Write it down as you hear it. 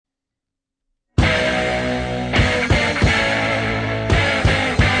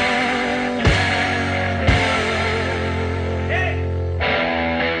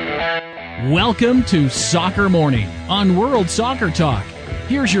Welcome to Soccer Morning on World Soccer Talk.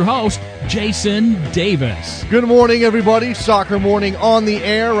 Here's your host, Jason Davis. Good morning, everybody. Soccer Morning on the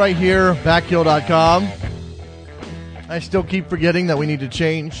air right here, Backheel.com. I still keep forgetting that we need to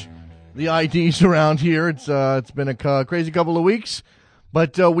change the IDs around here. It's been a crazy couple of weeks,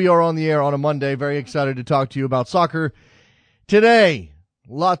 but we are on the air on a Monday. Very excited to talk to you about soccer today.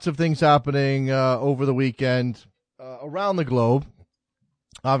 Lots of things happening over the weekend around the globe.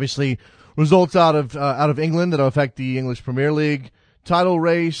 Obviously, results out of England that will affect the English Premier League title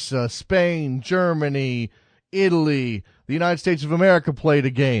race. Spain, Germany, Italy, the United States of America played a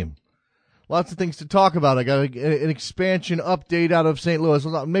game. Lots of things to talk about. I got an expansion update out of St. Louis.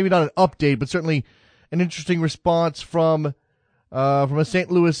 Well, maybe not an update, but certainly an interesting response from a St.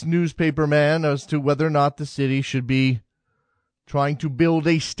 Louis newspaper man as to whether or not the city should be trying to build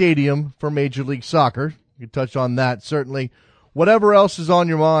a stadium for Major League Soccer. You can touch on that, certainly. Whatever else is on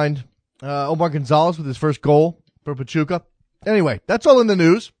your mind, Omar Gonzalez with his first goal for Pachuca. Anyway, that's all in the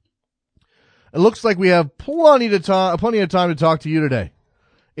news. It looks like we have plenty of time to talk to you today.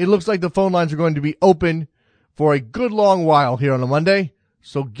 It looks like the phone lines are going to be open for a good long while here on a Monday,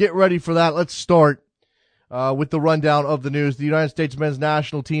 so get ready for that. Let's start with the rundown of the news. The United States men's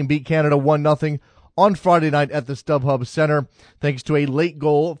national team beat Canada 1-0 on Friday night at the StubHub Center, thanks to a late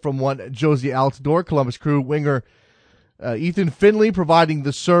goal from one Jozy Altidore. Columbus Crew winger Ethan Finley providing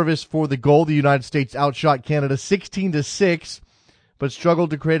the service for the goal. The United States outshot Canada 16-6, but struggled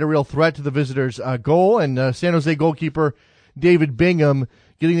to create a real threat to the visitors' goal. And San Jose goalkeeper David Bingham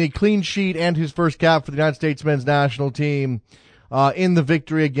getting a clean sheet and his first cap for the United States men's national team in the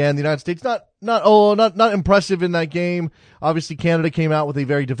victory again. The United States not impressive in that game. Obviously, Canada came out with a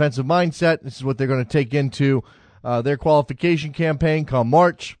very defensive mindset. This is what they're going to take into their qualification campaign come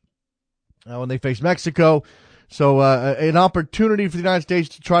March when they face Mexico. So an opportunity for the United States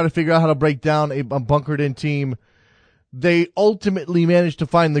to try to figure out how to break down a bunkered-in team. They ultimately managed to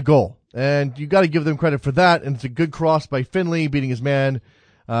find the goal, and you got to give them credit for that. And it's a good cross by Finley, beating his man,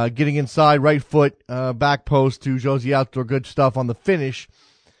 getting inside, right foot, back post to Jozy Altidore. Good stuff on the finish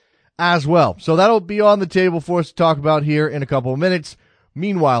as well. So that'll be on the table for us to talk about here in a couple of minutes.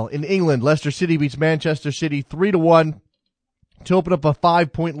 Meanwhile, in England, Leicester City beats Manchester City 3-1 to open up a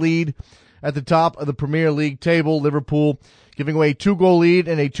 5-point lead at the top of the Premier League table. Liverpool giving away a 2-goal lead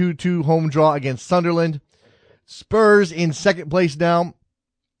and a 2-2 home draw against Sunderland. Spurs in second place now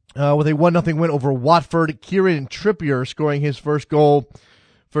with a 1-0 win over Watford. Kieran Trippier scoring his first goal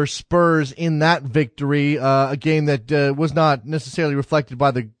for Spurs in that victory. A game that was not necessarily reflected by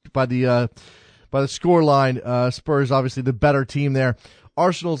the scoreline. Spurs obviously the better team there.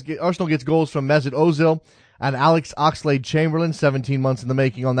 Arsenal gets goals from Mesut Ozil and Alex Oxlade-Chamberlain. 17 months in the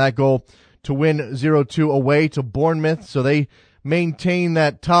making on that goal to win 0-2 away to Bournemouth. So they maintain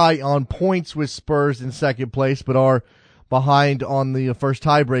that tie on points with Spurs in second place, but are behind on the first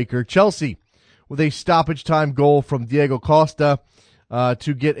tiebreaker. Chelsea with a stoppage time goal from Diego Costa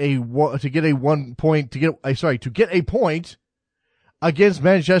to get a point against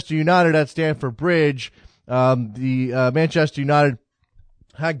Manchester United at Stamford Bridge. Manchester United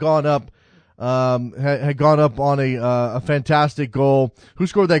had gone up on a fantastic goal. Who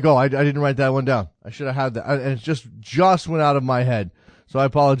scored that goal? I didn't write that one down. I should have had that. And it just went out of my head. So I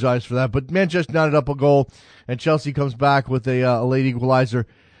apologize for that. But Manchester United up a goal, and Chelsea comes back with a late equalizer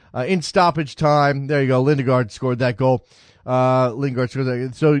in stoppage time. There you go. Lindegaard scored that goal.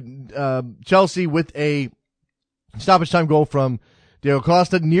 So Chelsea with a stoppage time goal from Diego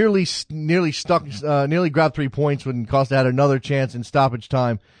Costa nearly grabbed 3 points when Costa had another chance in stoppage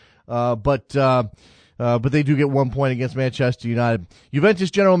time. But they do get 1 point against Manchester United.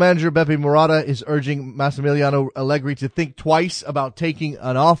 Juventus general manager Beppe Marotta is urging Massimiliano Allegri to think twice about taking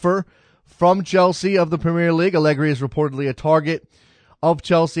an offer from Chelsea of the Premier League. Allegri is reportedly a target of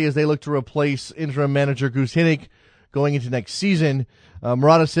Chelsea as they look to replace interim manager Gus Hiddink going into next season.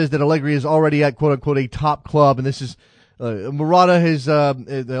 Marotta says that Allegri is already at quote-unquote a top club, and this is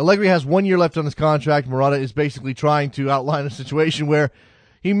Allegri has 1 year left on his contract. Marotta is basically trying to outline a situation where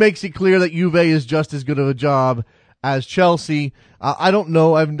he makes it clear that Juve is just as good of a job as Chelsea. I don't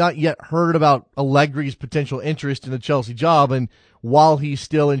know. I've not yet heard about Allegri's potential interest in the Chelsea job. And while he's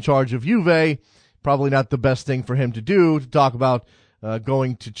still in charge of Juve, probably not the best thing for him to do to talk about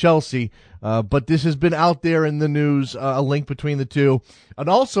going to Chelsea. But this has been out there in the news, a link between the two. And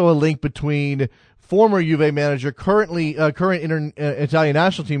also a link between former Juve manager, current Italian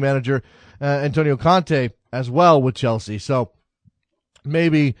national team manager, Antonio Conte as well with Chelsea. So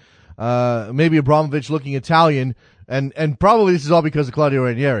maybe Abramovich looking Italian, and probably this is all because of Claudio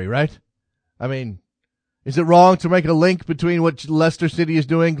Ranieri, right? I mean, is it wrong to make a link between what Leicester City is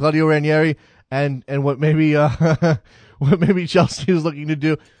doing, Claudio Ranieri, and what maybe what maybe Chelsea is looking to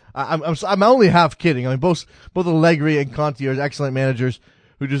do. I'm only half kidding. I mean, both Allegri and Conte are excellent managers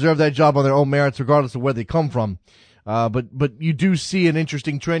who deserve that job on their own merits, regardless of where they come from. But you do see an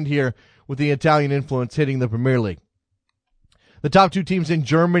interesting trend here with the Italian influence hitting the Premier League. The top two teams in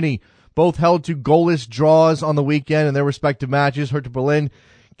Germany both held to goalless draws on the weekend in their respective matches. Hertha Berlin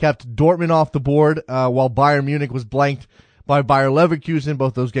kept Dortmund off the board, while Bayern Munich was blanked by Bayer Leverkusen.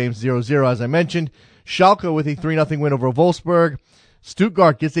 Both those games 0-0, as I mentioned. Schalke with a 3-0 win over Wolfsburg.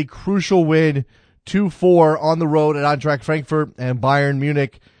 Stuttgart gets a crucial win, 2-4 on the road at Eintracht Frankfurt, and Bayern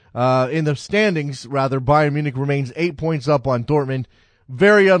Munich, in the standings, rather, Bayern Munich remains 8 points up on Dortmund.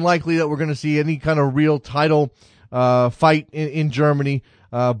 Very unlikely that we're going to see any kind of real title fight in Germany,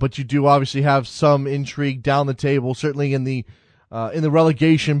 but you do obviously have some intrigue down the table, certainly in the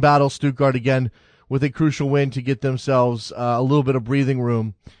relegation battle. Stuttgart again with a crucial win to get themselves a little bit of breathing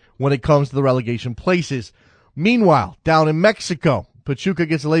room when it comes to the relegation places. Meanwhile, down in Mexico, Pachuca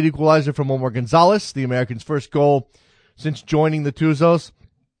gets a late equalizer from Omar Gonzalez, the American's first goal since joining the Tuzos,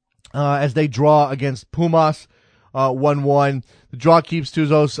 as they draw against Pumas 1-1. The draw keeps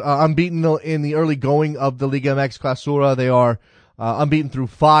Tuzos unbeaten in the early going of the Liga MX Clausura. They are unbeaten through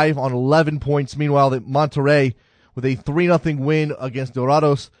 5 on 11 points. Meanwhile, Monterrey, with a 3-0 win against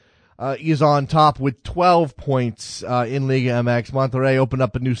Dorados, is on top with 12 points in Liga MX. Monterrey opened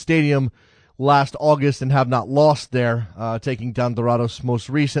up a new stadium last August and have not lost there, taking down Dorados most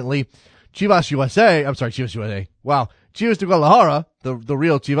recently. Chivas USA. Wow. Chivas de Guadalajara, the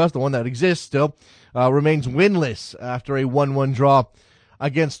real Chivas, the one that exists still, remains winless after a 1-1 draw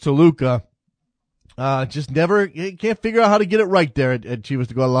against Toluca. Can't figure out how to get it right there at Chivas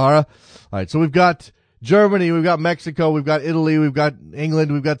de Guadalajara. All right, so we've got Germany, we've got Mexico, we've got Italy, we've got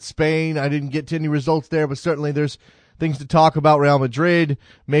England, we've got Spain. I didn't get to any results there, but certainly there's things to talk about. Real Madrid,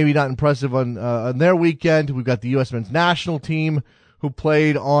 maybe not impressive on their weekend. We've got the U.S. men's national team who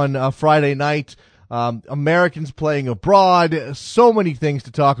played on Friday night. Americans playing abroad. So many things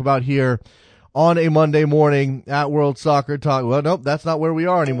to talk about here on a Monday morning at World Soccer Talk. Well, nope, that's not where we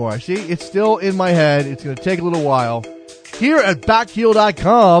are anymore. See, it's still in my head. It's going to take a little while. Here at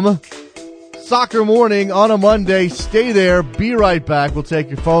Backheel.com, Soccer Morning on a Monday. Stay there. Be right back. We'll take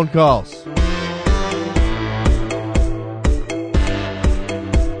your phone calls.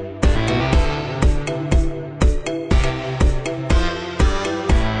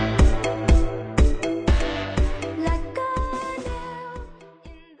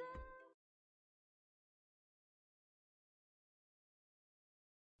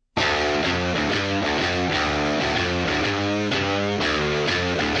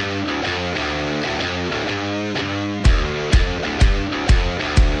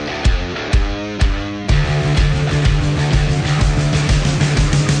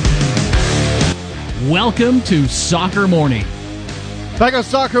 Welcome to Soccer Morning. Back on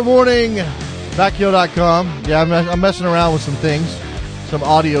Soccer Morning, Backheel.com. Yeah, I'm messing around with some things, some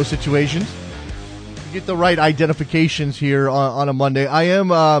audio situations. To get the right identifications here on a Monday. I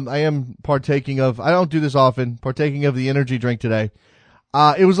am partaking of, I don't do this often, partaking of the energy drink today.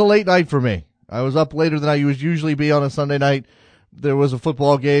 It was a late night for me. I was up later than I would usually be on a Sunday night. There was a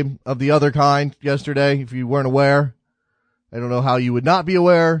football game of the other kind yesterday, if you weren't aware. I don't know how you would not be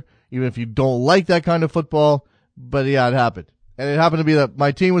aware, even if you don't like that kind of football. But yeah, it happened. And it happened to be that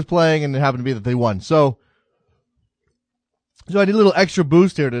my team was playing, and it happened to be that they won. So I need a little extra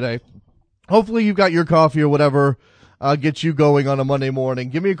boost here today. Hopefully you've got your coffee or whatever gets you going on a Monday morning.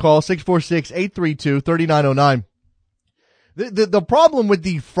 Give me a call, 646-832-3909. The problem with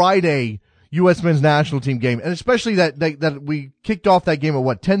the Friday U.S. men's national team game, and especially that we kicked off that game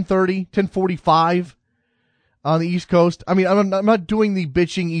at 10:30, 10:45 on the East Coast. I mean, I'm not doing the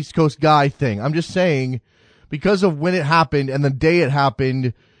bitching East Coast guy thing. I'm just saying, because of when it happened and the day it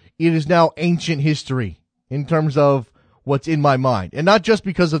happened, it is now ancient history in terms of what's in my mind. And not just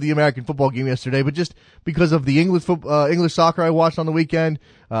because of the American football game yesterday, but just because of the English soccer I watched on the weekend,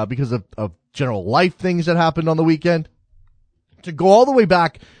 because of general life things that happened on the weekend. To go all the way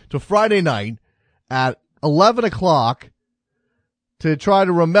back to Friday night at 11 o'clock to try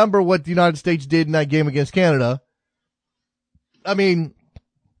to remember what the United States did in that game against Canada. I mean,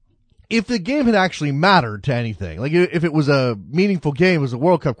 if the game had actually mattered to anything, like if it was a meaningful game, it was a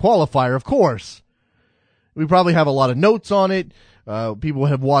World Cup qualifier, of course, we probably have a lot of notes on it. People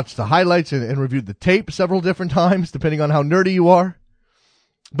have watched the highlights and reviewed the tape several different times, depending on how nerdy you are.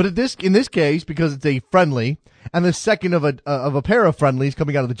 But in this case, because it's a friendly and the second of a pair of friendlies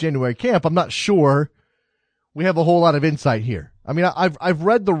coming out of the January camp, I'm not sure we have a whole lot of insight here. I mean, I've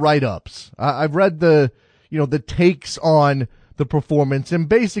read the write-ups. I've read the takes on the performance. And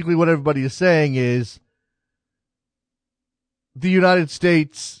basically what everybody is saying is the United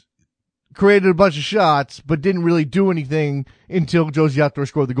States created a bunch of shots, but didn't really do anything until Jozy Altidore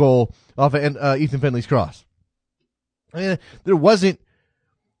scored the goal off of Ethan Finley's cross. And there wasn't,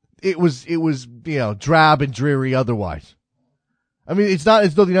 it was, drab and dreary otherwise. I mean, it's not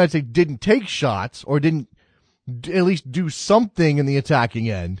as though the United States didn't take shots or didn't at least do something in the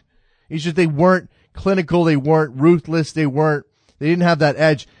attacking end. It's just they weren't clinical, they weren't ruthless, they didn't have that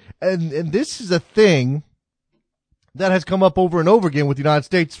edge. And this is a thing that has come up over and over again with the United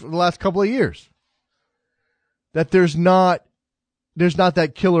States for the last couple of years. That there's not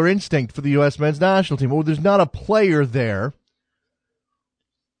that killer instinct for the U.S. men's national team, or there's not a player there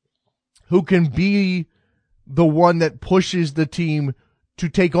who can be the one that pushes the team to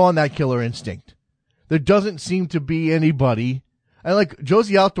take on that killer instinct. There doesn't seem to be anybody. And like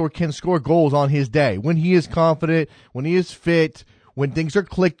Jozy Altidore can score goals on his day when he is confident, when he is fit, when things are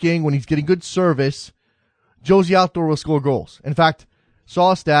clicking, when he's getting good service. Jozy Altidore will score goals. In fact,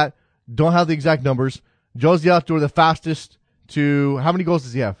 saw a stat, don't have the exact numbers. Jozy Altidore, the fastest to, how many goals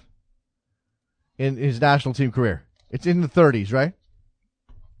does he have in his national team career? It's in the 30s, right?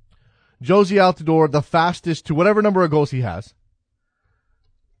 Jozy Altidore, the fastest to whatever number of goals he has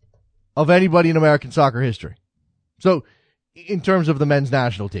of anybody in American soccer history. So, in terms of the men's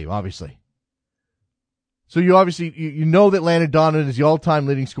national team, obviously. So you know that Landon Donovan is the all-time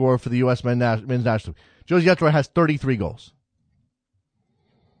leading scorer for the U.S. men's national team. Jozy Altidore has 33 goals.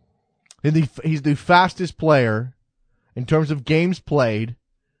 He's the fastest player in terms of games played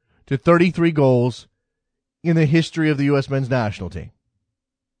to 33 goals in the history of the U.S. men's national team.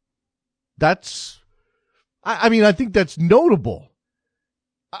 I think that's notable.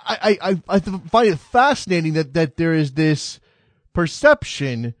 I find it fascinating that there is this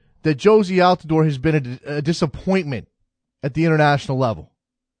perception that Jozy Altidore has been a disappointment at the international level.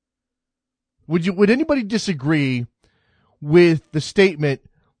 Would anybody disagree with the statement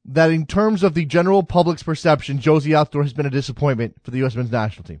that in terms of the general public's perception, Jozy Altidore has been a disappointment for the U.S. men's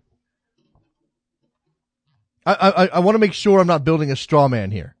national team? I want to make sure I'm not building a straw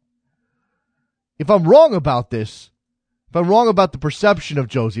man here. If I'm wrong about this, if I'm wrong about the perception of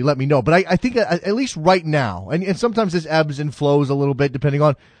Jozy, let me know. But I think at least right now, and sometimes this ebbs and flows a little bit depending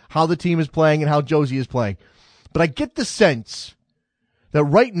on how the team is playing and how Jozy is playing. But I get the sense that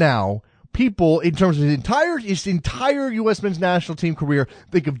right now, people, in terms of his entire U.S. men's national team career,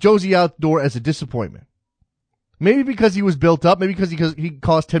 think of Jozy Altidore as a disappointment. Maybe because he was built up, maybe because he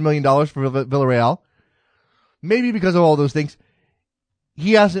cost $10 million for Villarreal. Maybe because of all those things.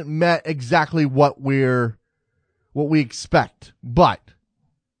 He hasn't met exactly what we expect. But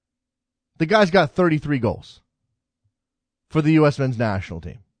the guy's got 33 goals for the U.S. men's national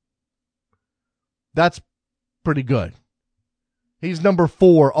team. That's pretty good. He's number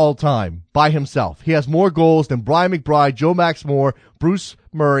 4 all time by himself. He has more goals than Brian McBride, Joe Max Moore, Bruce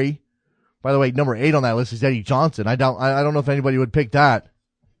Murray. By the way, number 8 on that list is Eddie Johnson. I don't know if anybody would pick that.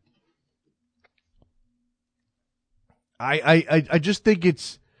 I just think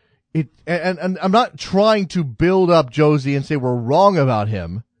and I'm not trying to build up Jozy and say we're wrong about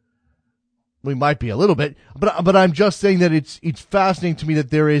him. We might be a little bit, but I'm just saying that it's fascinating to me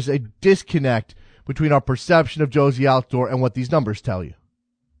that there is a disconnect between our perception of Jozy Altidore and what these numbers tell you.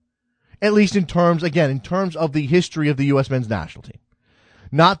 At least in terms of the history of the U.S. men's national team.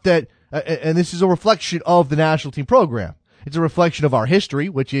 Not that, and this is a reflection of the national team program. It's a reflection of our history,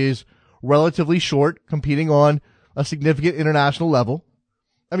 which is relatively short, competing on a significant international level.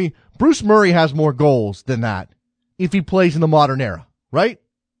 I mean, Bruce Murray has more goals than that if he plays in the modern era, right?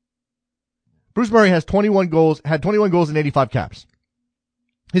 Bruce Murray had 21 goals and 85 caps.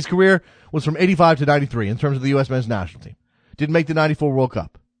 His career was from 85 to 93 in terms of the U.S. men's national team. Didn't make the 94 World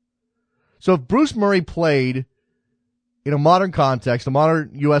Cup. So if Bruce Murray played in a modern context, a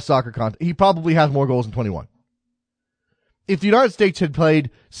modern U.S. soccer context, he probably has more goals than 21. If the United States had played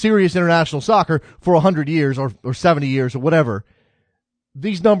serious international soccer for 100 years or 70 years or whatever,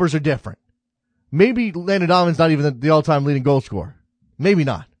 these numbers are different. Maybe Landon Donovan's not even the all-time leading goal scorer. Maybe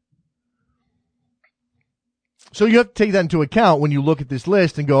not. So you have to take that into account when you look at this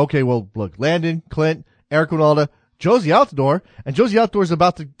list and go, okay, well, look, Landon, Clint, Eric Wynalda, Jozy Altidore, and Jozy Altidore is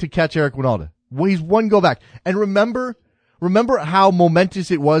about to catch Eric Wynalda. Well, he's one goal back. And remember how momentous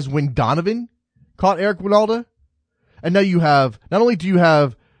it was when Donovan caught Eric Wynalda? And now not only do you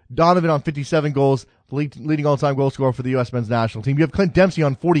have Donovan on 57 goals, the leading all-time goal scorer for the U.S. men's national team, you have Clint Dempsey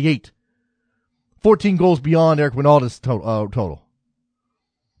on 48. 14 goals beyond Eric Wynalda's total.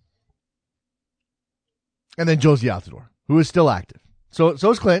 And then Jozy Altidore, who is still active. So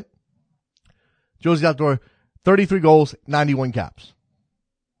is Clint. Jozy Altidore 33 goals, 91 caps.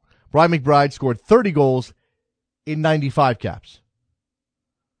 Brian McBride scored 30 goals in 95 caps.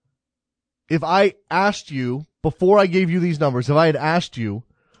 If I asked you, before I gave you these numbers, if I had asked you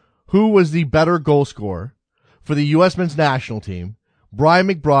who was the better goal scorer for the U.S. men's national team, Brian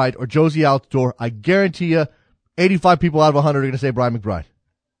McBride or Jozy Altidore, I guarantee you 85 people out of 100 are going to say Brian McBride.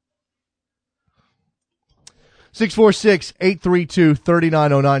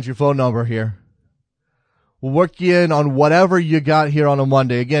 646-832-3909 is your phone number here. We'll work you in on whatever you got here on a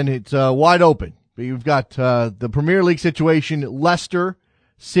Monday. Again, it's wide open. You've got the Premier League situation, Leicester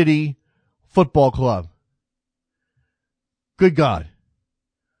City Football Club. Good God.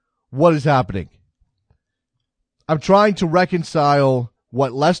 What is happening? I'm trying to reconcile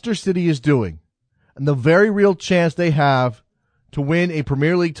what Leicester City is doing and the very real chance they have to win a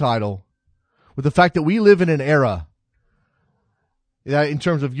Premier League title with the fact that we live in an era that, in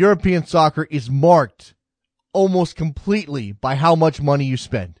terms of European soccer, is marked almost completely by how much money you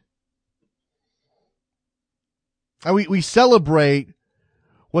spend. And we celebrate,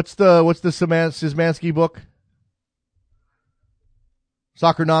 what's the Szymanski book?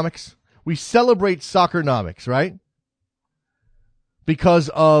 Soccernomics. We celebrate soccernomics, right? Because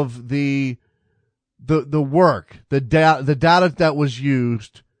of the work, the data that was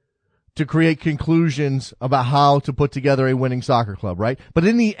used to create conclusions about how to put together a winning soccer club, right? But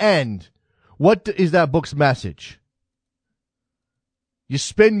in the end, what is that book's message? You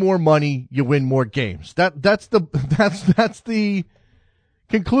spend more money, you win more games. That's the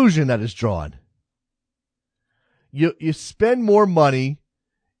conclusion that is drawn. You spend more money,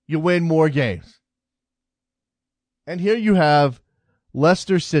 you win more games. And here you have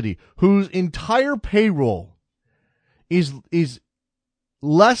Leicester City, whose entire payroll is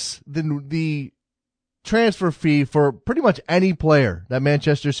less than the transfer fee for pretty much any player that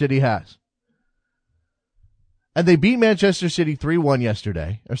Manchester City has. And they beat Manchester City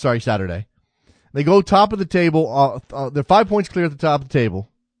 3-1 Saturday. They go top of the table. They're 5 points clear at the top of the table.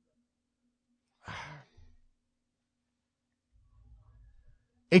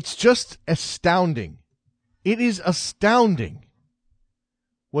 It's just astounding. It is astounding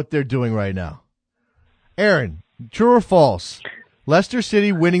what they're doing right now. Aaron, true or false? Leicester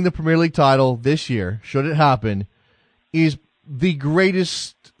City winning the Premier League title this year, should it happen, is the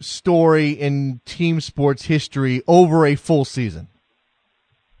greatest story in team sports history over a full season.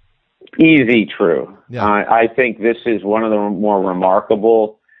 Easy true. Yeah. I think this is one of the more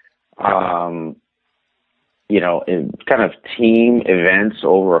remarkable, kind of team events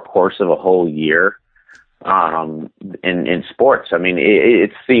over a course of a whole year in sports. I mean,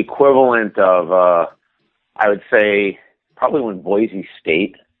 it's the equivalent of, I would say, probably when Boise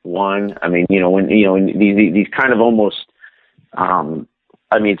State won. I mean, when these kind of almost,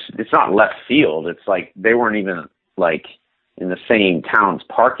 it's not left field. It's like they weren't even like in the same town's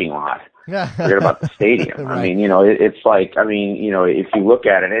parking lot. Forget about the stadium. Right. I mean, it's like, if you look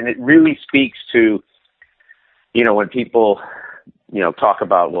at it, and it really speaks to, when people, talk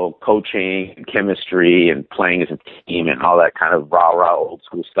about, coaching and chemistry and playing as a team and all that kind of rah-rah old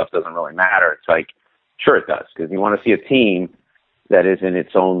school stuff doesn't really matter. It's like, sure it does, because you want to see a team that is in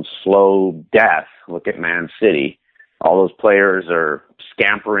its own slow death. Look at Man City. All those players are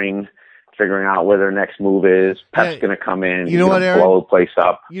scampering, figuring out where their next move is. Pep's going to come in. You know what, Aaron? Blow the place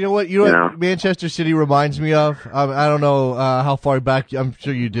up. You know what Manchester City reminds me of? I don't know how far back. I'm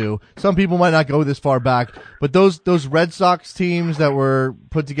sure you do. Some people might not go this far back, but those Red Sox teams that were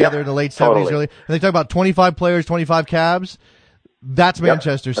put together in the late 70s, early, and they talk about 25 players, 25 cabs. That's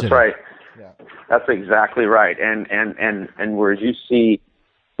Manchester City. That's right. Yeah. That's exactly right. And whereas you see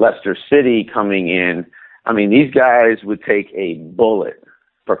Leicester City coming in, I mean, these guys would take a bullet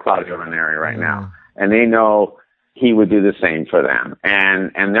for Claudio Ranieri right now, and they know he would do the same for them.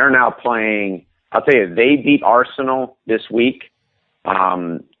 And they're now playing. I'll tell you, they beat Arsenal this week.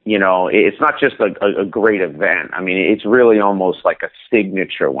 It's not just a great event. I mean, it's really almost like a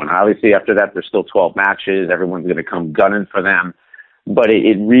signature one. Obviously, after that, there's still 12 matches. Everyone's going to come gunning for them, but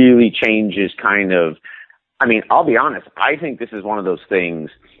it really changes kind of. I mean, I'll be honest. I think this is one of those things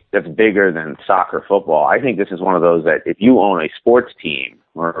that's bigger than soccer, football. I think this is one of those that if you own a sports team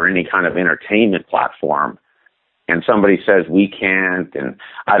or any kind of entertainment platform and somebody says we can't and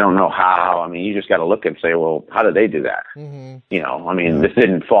I don't know how, I mean, you just got to look and say, well, how did they do that? Mm-hmm. This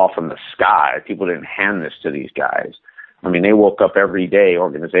didn't fall from the sky. People didn't hand this to these guys. I mean, they woke up every day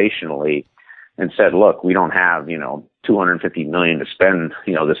organizationally and said, look, we don't have, $250 million to spend,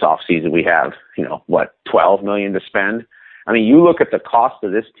 this off season. We have, $12 million to spend. I mean, you look at the cost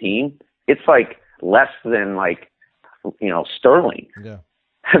of this team, it's like less than Sterling. Yeah.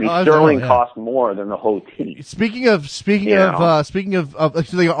 I mean, Sterling cost more than the whole team. Speaking of so they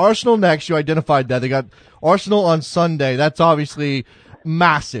got Arsenal next. You identified that they got Arsenal on Sunday. That's obviously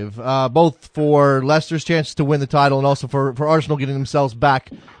massive, both for Leicester's chance to win the title and also for Arsenal getting themselves back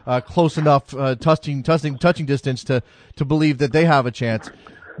close enough, touching distance to believe that they have a chance.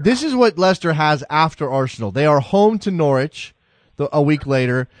 This is what Leicester has after Arsenal. They are home to Norwich a week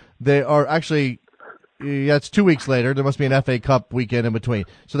later. They are actually. Yeah, it's 2 weeks later. There must be an FA Cup weekend in between.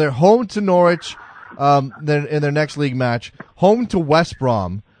 So they're home to Norwich in their next league match, home to West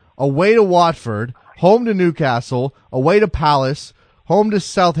Brom, away to Watford, home to Newcastle, away to Palace, home to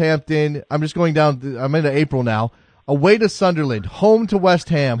Southampton. I'm just going down. I'm into April now. Away to Sunderland, home to West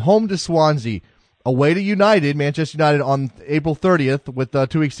Ham, home to Swansea, away to Manchester United on April 30th with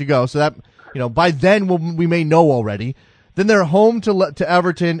 2 weeks to go. So that, by then we may know already. Then they're home to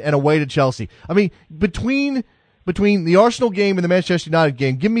Everton and away to Chelsea. I mean, between the Arsenal game and the Manchester United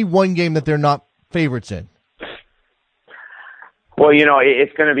game, give me one game that they're not favorites in. Well,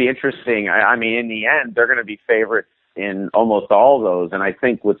 it's going to be interesting. I mean, in the end, they're going to be favorites in almost all those. And I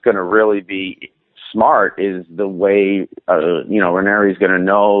think what's going to really be smart is the way, Ranieri's going to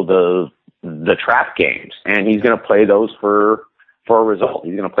know the trap games. And he's going to play those for a result.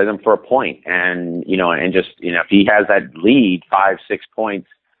 He's going to play them for a point. And, if he has that lead, 5-6 points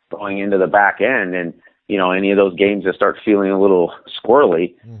going into the back end and, any of those games that start feeling a little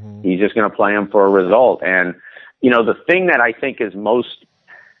squirrely, he's just going to play them for a result. And, the thing that I think is most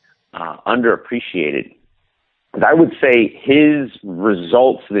underappreciated is I would say his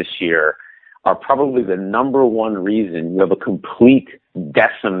results this year are probably the number one reason you have a complete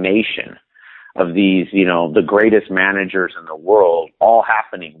decimation of these, the greatest managers in the world all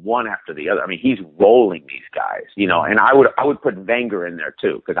happening one after the other. I mean, he's rolling these guys, and I would put Wenger in there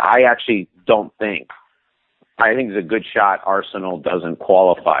too, because I actually I think it's a good shot Arsenal doesn't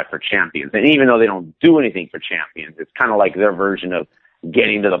qualify for Champions. And even though they don't do anything for Champions, it's kind of like their version of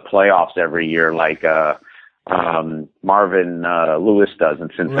getting to the playoffs every year, like Marvin Lewis does in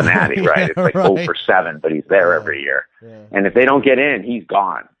Cincinnati, right? It's like 0 for 7, but he's there every year. Yeah. And if they don't get in, he's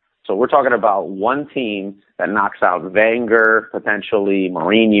gone. So we're talking about one team that knocks out Wenger, potentially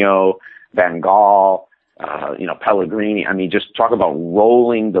Mourinho, Van Gaal, Pellegrini. I mean, just talk about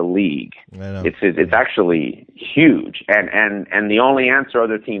rolling the league. It's actually huge. And the only answer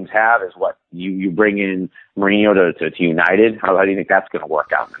other teams have is what you bring in Mourinho to United. How do you think that's going to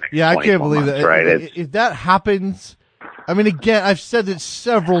work out in the next? Yeah, I can't believe months, that. Right? If that happens, I mean, again, I've said it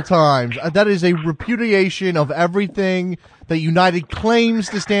several times. That is a repudiation of everything that United claims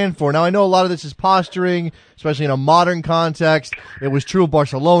to stand for. Now, I know a lot of this is posturing, especially in a modern context. It was true of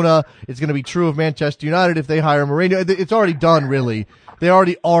Barcelona. It's going to be true of Manchester United if they hire Mourinho. It's already done, really. They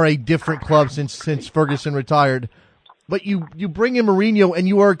already are a different club since Ferguson retired. But you bring in Mourinho, and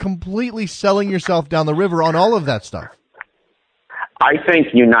you are completely selling yourself down the river on all of that stuff. I think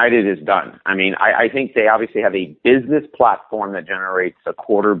United is done. I mean, I think they obviously have a business platform that generates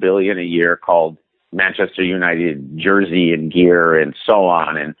 $250 million a year called Manchester United jersey and gear and so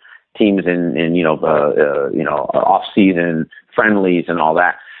on, and teams in off-season friendlies and all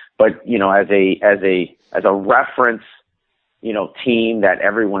that. But as a reference, team that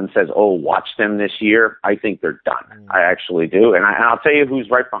everyone says, oh, watch them this year, I think they're done. I actually do, and I'll tell you who's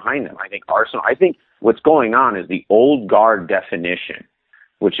right behind them. I think Arsenal. I think what's going on is the old guard definition,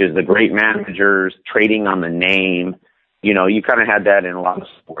 which is the great managers trading on the name. You kind of had that in a lot of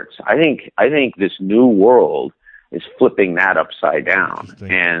sports. I think this new world is flipping that upside down.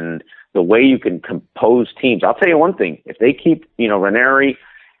 And the way you can compose teams, I'll tell you one thing, if they keep, Ranieri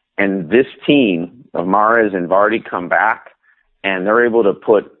and this team of Mahrez and Vardy come back and they're able to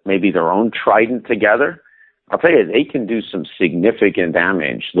put maybe their own trident together, I'll tell you, they can do some significant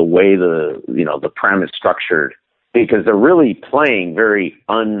damage the way the Prem is structured, because they're really playing very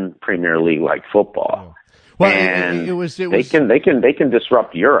un-Premier League-like football. Well, and it was they can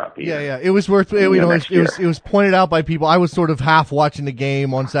disrupt Europe. Even. Yeah. It was worth it. It was pointed out by people. I was sort of half watching the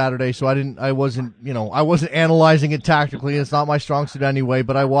game on Saturday, so I wasn't analyzing it tactically. It's not my strong suit anyway.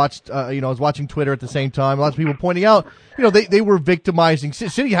 But I watched. I was watching Twitter at the same time. Lots of people pointing out, they were victimizing.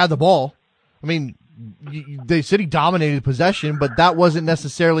 City had the ball. I mean, the City dominated possession, but that wasn't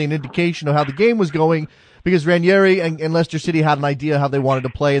necessarily an indication of how the game was going. Because Ranieri and Leicester City had an idea how they wanted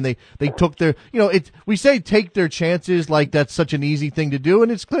to play, and they took their, we say take their chances like that's such an easy thing to do,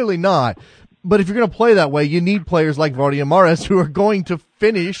 and it's clearly not. But if you're going to play that way, you need players like Vardy and Mahrez who are going to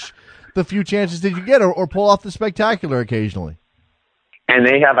finish the few chances that you get or pull off the spectacular occasionally. And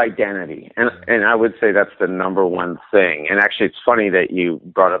they have identity, and I would say that's the number one thing. And actually, it's funny that you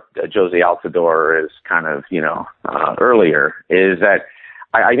brought up Jozy Altidore as kind of, earlier, is that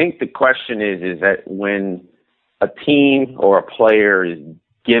I think the question is that when a team or a player is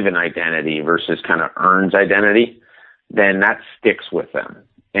given identity versus kind of earns identity, then that sticks with them.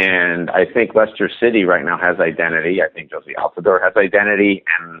 And I think Leicester City right now has identity. I think Jozy Altidore has identity.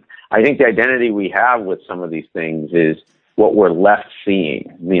 And I think the identity we have with some of these things is what we're left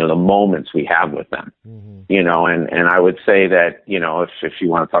seeing, the moments we have with them. And I would say that, if you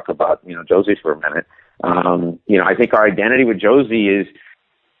want to talk about, Jozy for a minute, I think our identity with Jozy is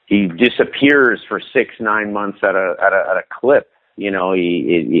he disappears for 6-9 months at a clip. He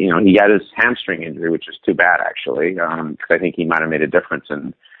had his hamstring injury, which is too bad actually, because I think he might have made a difference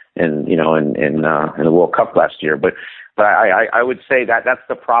in the World Cup last year. But I would say that that's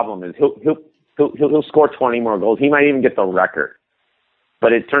the problem is he'll score 20 more goals. He might even get the record,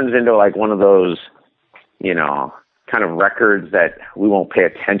 but it turns into like one of those, kind of records that we won't pay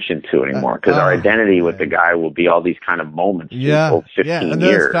attention to anymore because our identity with the guy will be all these kind of moments. For 15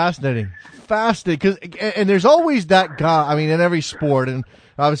 years. That's fascinating. And there's always that guy. I mean, in every sport, and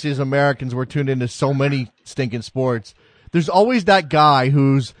obviously as Americans, we're tuned into so many stinking sports. There's always that guy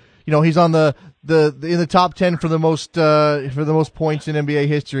who's, he's on in the top 10 for the most points in NBA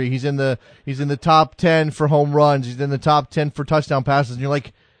history. He's in the top 10 for home runs. He's in the top 10 for touchdown passes. And you're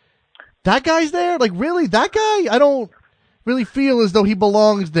like, that guy's there? Like, really? That guy? I don't really feel as though he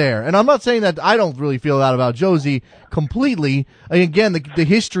belongs there. And I'm not saying that I don't really feel that about Jozy completely. Again, the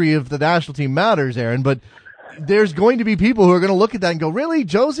history of the national team matters, Aaron, but there's going to be people who are going to look at that and go, really?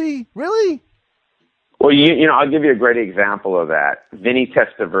 Jozy? Really? Well, I'll give you a great example of that. Vinny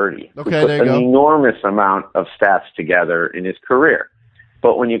Testaverde, who put an enormous amount of stats together in his career.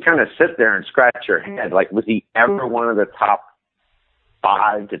 But when you kind of sit there and scratch your head, like, was he ever one of the top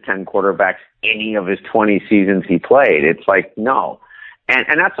 5 to 10 quarterbacks any of his 20 seasons he played? It's like, no. And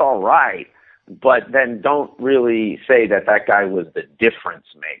that's all right. But then don't really say that guy was the difference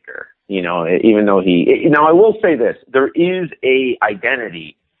maker, even though now I will say this, there is a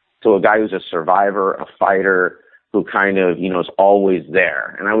identity to a guy who's a survivor, a fighter, who kind of, is always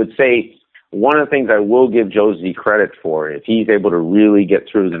there. And I would say one of the things I will give Jozy credit for, if he's able to really get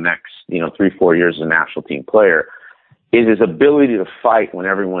through the next, 3-4 years as a national team player, is his ability to fight when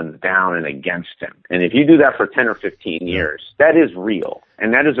everyone's down and against him. And if you do that for 10 or 15 years, that is real.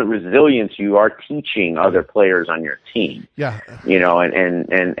 And that is a resilience you are teaching other players on your team. Yeah.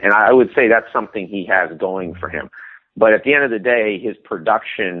 And I would say that's something he has going for him. But at the end of the day, his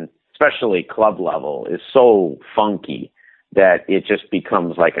production, especially club level, is so funky that it just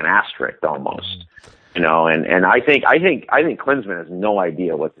becomes like an asterisk almost. And I think Klinsmann has no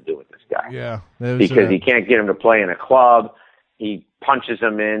idea what to do with this guy. Yeah. Because he can't get him to play in a club. He punches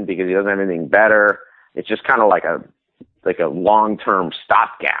him in because he doesn't have anything better. It's just kind of like a long-term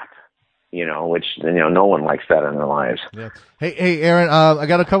stopgap, which, no one likes that in their lives. Yeah. Hey, Aaron, I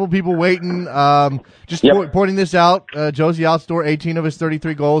got a couple people waiting. Pointing this out, Jozy Altidore, 18 of his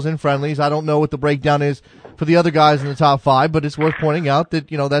 33 goals in friendlies. I don't know what the breakdown is for the other guys in the top 5, but it's worth pointing out that,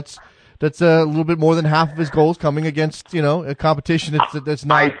 that's a little bit more than half of his goals coming against, a competition that's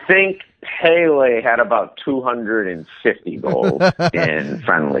not. I think Pele had about 250 goals in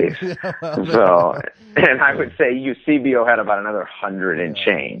friendlies. So, and I would say Eusebio had about another 100 and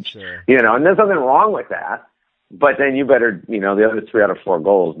change. Sure. And there's nothing wrong with that. But then you better, the other 3 out of 4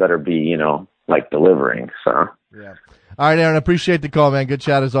 goals better be, like delivering. So. Yeah. All right, Aaron, I appreciate the call, man. Good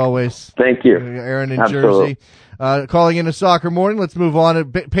chat as always. Thank you. Aaron in Absolutely. Jersey. Calling in a soccer morning. Let's move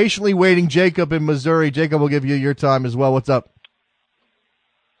on. Patiently waiting, Jacob in Missouri. Jacob will give you your time as well. What's up?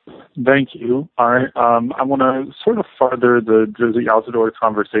 Thank you. All right. I want to sort of further the Jozy Altidore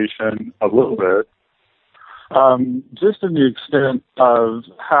conversation a little bit. Just in the extent of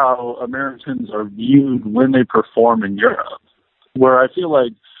how Americans are viewed when they perform in Europe, where I feel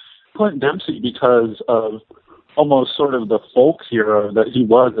like Clint Dempsey, because of almost sort of the folk hero that he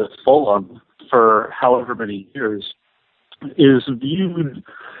was at Fulham for however many years, is viewed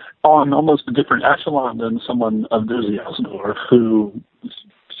on almost a different echelon than someone of Jozy Altidore, who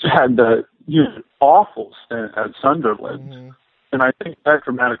had the awful stint at Sunderland. Mm-hmm. And I think that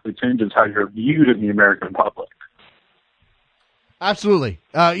dramatically changes how you're viewed in the American public. Absolutely.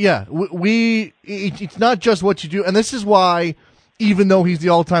 It's not just what you do. And this is why, even though he's the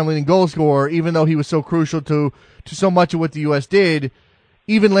all-time leading goal scorer, even though he was so crucial to so much of what the U.S. did,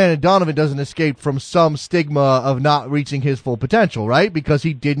 even Landon Donovan doesn't escape from some stigma of not reaching his full potential, right? Because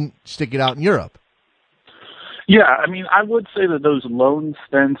he didn't stick it out in Europe. Yeah, I mean, I would say that those loan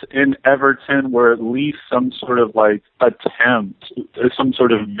stints in Everton were at least some sort of like attempt, some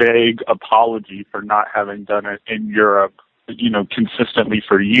sort of vague apology for not having done it in Europe, consistently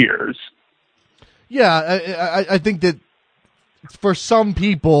for years. Yeah, I think that for some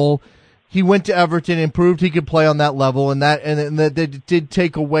people, he went to Everton and proved he could play on that level, and that did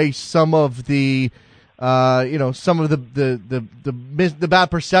take away some of the some of the bad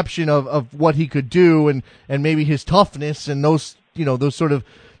perception of what he could do, and maybe his toughness and those sort of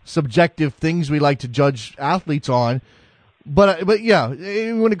subjective things we like to judge athletes on. But yeah,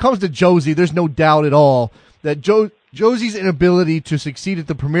 when it comes to Jozy, there's no doubt at all that Jozy's inability to succeed at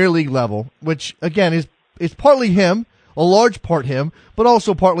the Premier League level, which again is partly him, a large part him, but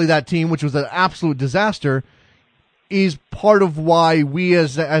also partly that team, which was an absolute disaster, is part of why we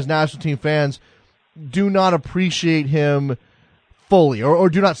as national team fans do not appreciate him fully or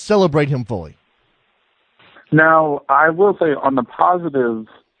do not celebrate him fully. Now, I will say on the positive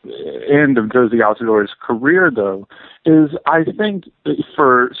end of Jozy Altidore's career, though, is I think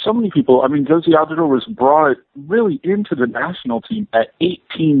for so many people, I mean, Jozy Altidore was brought really into the national team at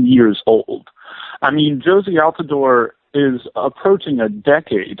 18 years old. I mean, Jozy Altidore is approaching a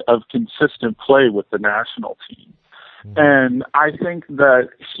decade of consistent play with the national team. And I think that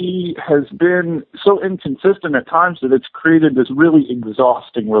he has been so inconsistent at times that it's created this really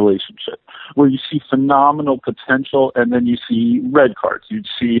exhausting relationship where you see phenomenal potential and then you see red cards, you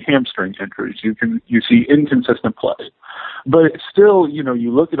see hamstring injuries, you see inconsistent play. But still,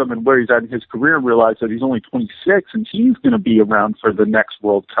 you look at him and where he's at in his career and realize that he's only 26 and he's going to be around for the next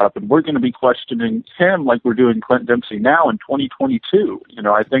World Cup, and we're going to be questioning him like we're doing Clint Dempsey now in 2022.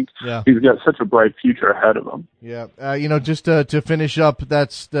 I think he's got such a bright future ahead of him. Yeah. Just to finish up,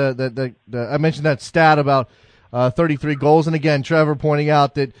 that's I mentioned that stat about 33 goals, and again, Trevor pointing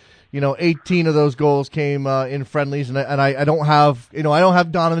out that 18 of those goals came in friendlies, and I don't have I don't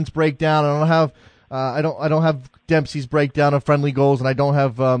have Donovan's breakdown, I don't have Dempsey's breakdown of friendly goals, and I don't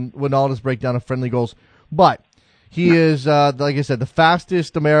have Wijnaldum's breakdown of friendly goals, but he is like I said, the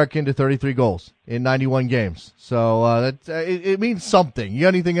fastest American to 33 goals in 91 games. So it means something. You got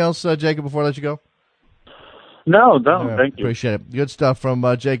anything else, Jacob, before I let you go? No, thank you. Appreciate it. Good stuff from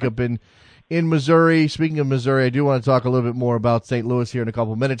Jacob in Missouri. Speaking of Missouri, I do want to talk a little bit more about St. Louis here in a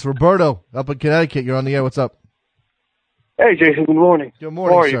couple of minutes. Roberto, up in Connecticut, you're on the air. What's up? Hey, Jason. Good morning. Good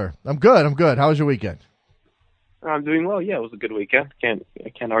morning, sir. I'm good. How was your weekend? I'm doing well. Yeah, it was a good weekend. I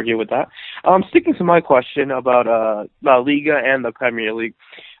can't argue with that. Sticking to my question about La Liga and the Premier League,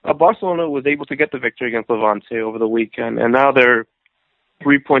 Barcelona was able to get the victory against Levante over the weekend, and now they're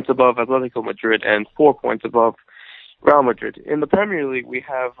 3 points above Atletico Madrid and 4 points above Real Madrid. In the Premier League, we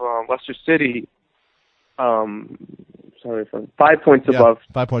have Leicester City, 5 points above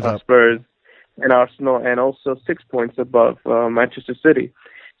 5 points up. Spurs and Arsenal, and also 6 points above Manchester City.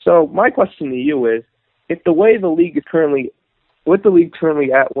 So my question to you is, if the way the league is currently, with the league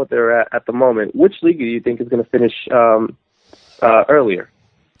currently at what they're at the moment, which league do you think is going to finish earlier?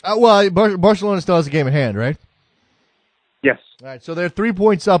 Barcelona still has a game in hand, right? Yes. All right, so they're 3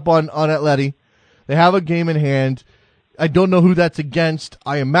 points up on Atleti. They have a game in hand. I don't know who that's against.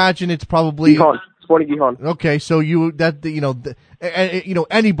 I imagine it's probably Sporting Gijon. Okay, so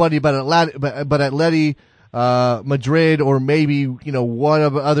anybody but Atleti, Madrid, or maybe one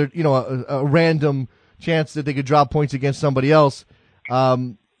of other a random chance that they could drop points against somebody else.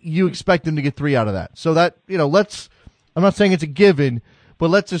 You expect them to get 3 out of that. So that I'm not saying it's a given,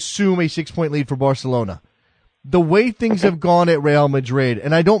 but let's assume a 6-point lead for Barcelona. The way things have gone at Real Madrid,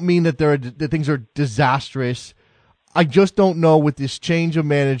 and I don't mean that that things are disastrous. I just don't know with this change of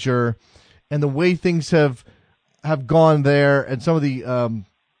manager and the way things have gone there, and some of the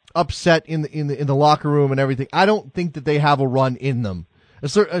upset in the locker room and everything. I don't think that they have a run in them.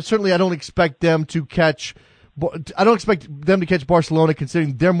 Certainly, I don't expect them to catch. I don't expect them to catch Barcelona,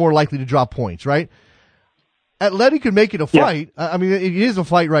 considering they're more likely to drop points, right? Atleti could make it a fight. Yeah. I mean, it is a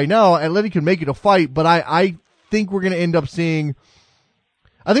fight right now. Atleti could make it a fight, but I think we're going to end up seeing.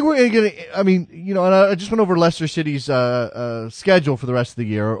 I think we're going to get. I mean, and I just went over Leicester City's schedule for the rest of the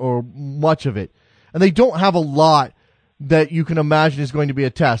year, or much of it, and they don't have a lot that you can imagine is going to be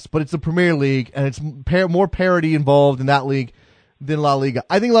a test. But it's the Premier League, and it's more parity involved in that league than La Liga.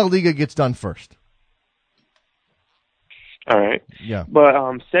 I think La Liga gets done first. All right. Yeah. But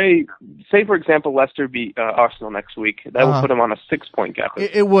say for example, Leicester beat Arsenal next week. That would put them on a 6-point gap.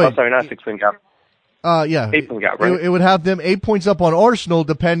 It would. Oh, sorry, not a 6-point gap. Yeah. 8-point gap, right? It would have them 8 points up on Arsenal,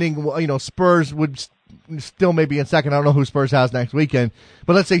 depending. Spurs would still maybe in second. I don't know who Spurs has next weekend,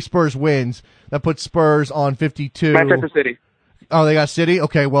 but let's say Spurs wins. That puts Spurs on 52. Manchester City. Oh, they got City?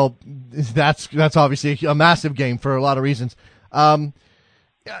 Okay, well, that's obviously a massive game for a lot of reasons.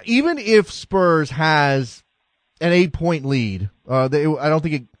 Even if Spurs has an 8-point lead, I don't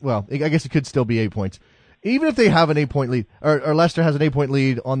think I guess it could still be 8 points. Even if they have an 8-point lead, or Leicester has an 8-point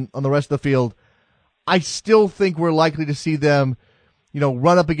lead on the rest of the field, I still think we're likely to see them,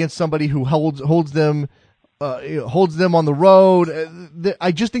 run up against somebody who holds them on the road.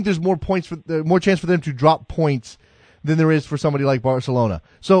 I just think there's more chance for them to drop points than there is for somebody like Barcelona.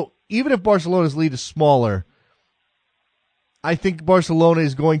 So even if Barcelona's lead is smaller, I think Barcelona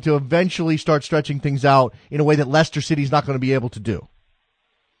is going to eventually start stretching things out in a way that Leicester City is not going to be able to do.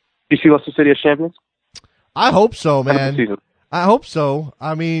 Do you see Leicester City as champions? I hope so, man. I hope so.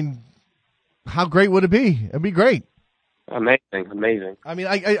 I mean, how great would it be? It'd be great. Amazing. I mean,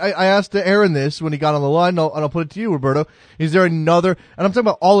 I asked Aaron this when he got on the line, and I'll put it to you, Roberto. Is there another, and I'm talking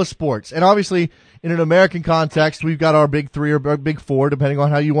about all the sports, and obviously in an American context, we've got our big three or our big four, depending on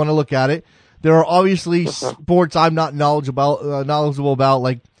how you want to look at it. There are obviously sports I'm not knowledgeable about,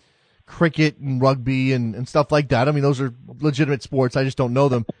 like cricket and rugby and stuff like that. I mean, those are legitimate sports. I just don't know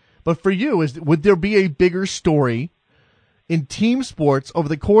them. But for you, would there be a bigger story in team sports over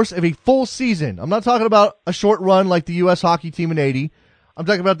the course of a full season? I'm not talking about a short run like the U.S. hockey team in '80. I'm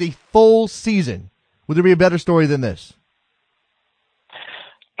talking about the full season. Would there be a better story than this?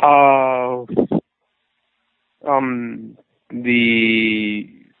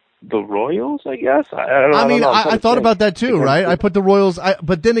 The Royals, I guess. I thought about that too, right? I put the Royals,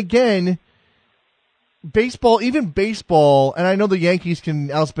 but then again, baseball, and I know the Yankees can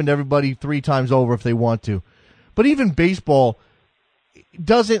outspend everybody 3 times over if they want to, but even baseball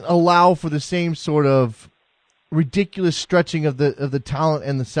doesn't allow for the same sort of ridiculous stretching of the talent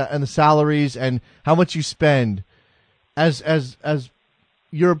and the salaries and how much you spend as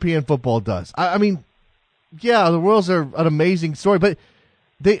European football does. I mean, yeah, the Royals are an amazing story, but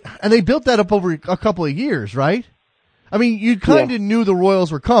they built that up over a couple of years, right? I mean, you kind of knew the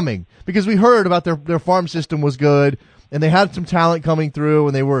Royals were coming because we heard about their farm system was good and they had some talent coming through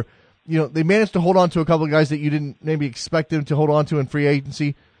and they were, they managed to hold on to a couple of guys that you didn't maybe expect them to hold on to in free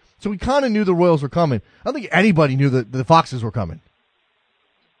agency. So we kind of knew the Royals were coming. I don't think anybody knew that the Foxes were coming.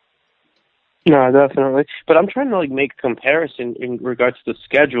 No, definitely. But I'm trying to make a comparison in regards to the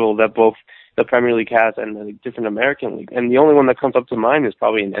schedule that both the Premier League has and the different American leagues. And the only one that comes up to mind is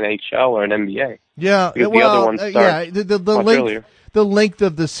probably an NHL or an NBA. Yeah, because the other ones start the length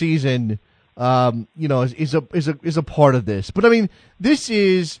of the season, is a part of this. But I mean, this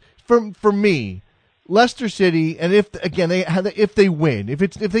is for me, Leicester City, and if they win, if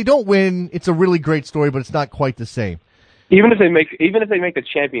they don't win, it's a really great story, but it's not quite the same. Even if they make the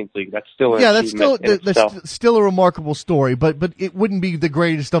Champions League, that's still that's still a remarkable story. But it wouldn't be the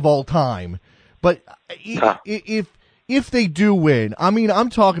greatest of all time. But if they do win, I mean, I'm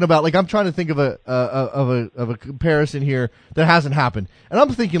talking about I'm trying to think of a comparison here that hasn't happened, and I'm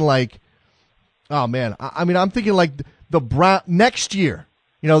thinking oh man, I'm thinking the next year.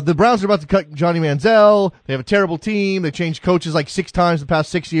 The Browns are about to cut Johnny Manziel. They have a terrible team. They changed coaches 6 times the past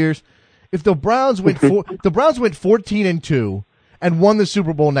 6 years. If the Browns went 14-2 and won the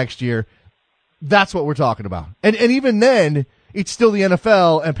Super Bowl next year, that's what we're talking about. And even then, it's still the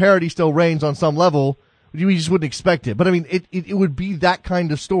NFL and parity still reigns on some level. We just wouldn't expect it. But I mean, it would be that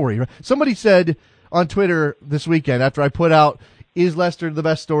kind of story. Right? Somebody said on Twitter this weekend after I put out, "Is Leicester the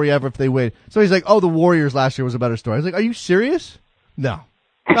best story ever if they win?" So he's like, "Oh, the Warriors last year was a better story." I was like, "Are you serious?" No.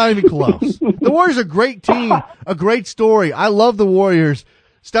 Not even close. The Warriors are a great team, a great story. I love the Warriors.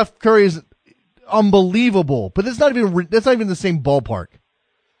 Steph Curry is unbelievable, but that's not even the same ballpark.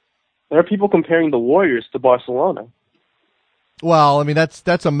 There are people comparing the Warriors to Barcelona. Well, I mean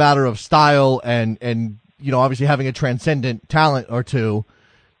that's a matter of style and obviously having a transcendent talent or two.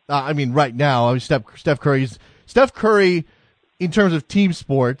 Right now, Steph Curry in terms of team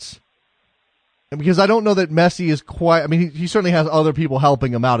sports. And because I don't know that Messi is quite, he certainly has other people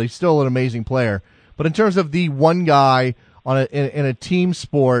helping him out. He's still an amazing player. But in terms of the one guy in a team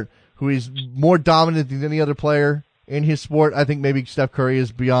sport who is more dominant than any other player in his sport, I think maybe Steph Curry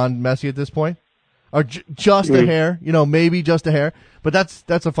is beyond Messi at this point. Or just a hair, maybe just a hair. But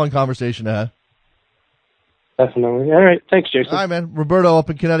that's a fun conversation to have. Definitely. All right. Thanks, Jason. All right, man. Roberto up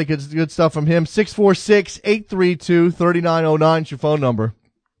in Connecticut. Good stuff from him. 646-832-3909 is your phone number.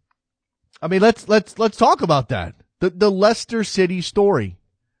 Let's talk about that. The Leicester City story.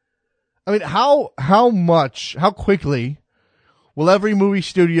 How quickly will every movie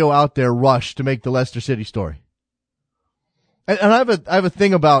studio out there rush to make the Leicester City story? And I have a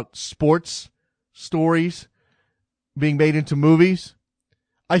thing about sports stories being made into movies.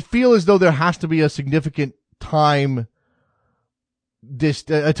 I feel as though there has to be a significant time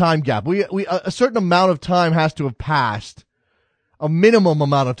gap. A certain amount of time has to have passed. A minimum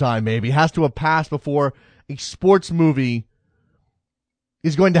amount of time maybe has to have passed before a sports movie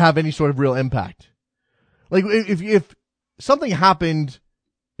is going to have any sort of real impact. If something happened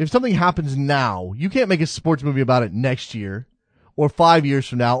if something happens now, you can't make a sports movie about it next year or 5 years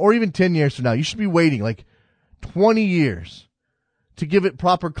from now or even 10 years from now. You should be waiting like 20 years to give it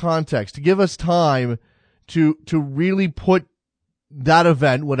proper context, to give us time to really put that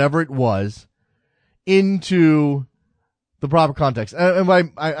event, whatever it was, into the proper context. And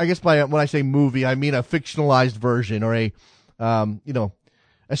I guess when I say movie, I mean a fictionalized version or a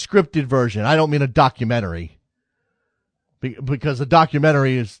scripted version. I don't mean a documentary. Because a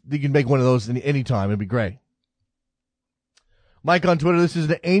documentary you can make one of those any time. It'd be great. Mike on Twitter, this is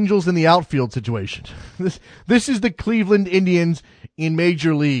the Angels in the outfield situation. This is the Cleveland Indians in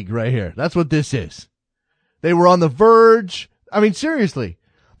Major League right here. That's what this is. They were on the verge. I mean, seriously,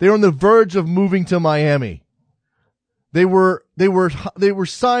 they were on the verge of moving to Miami. They were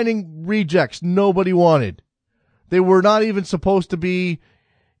signing rejects nobody wanted. They were not even supposed to be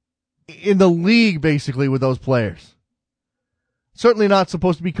in the league, basically, with those players. Certainly not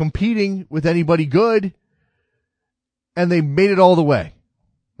supposed to be competing with anybody good. And they made it all the way.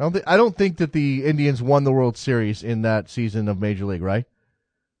 I don't think that the Indians won the World Series in that season of Major League, right?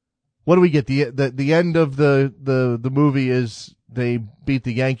 What do we get? The end of the movie is they beat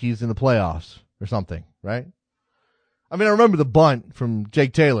the Yankees in the playoffs or something, right? I mean, I remember the bunt from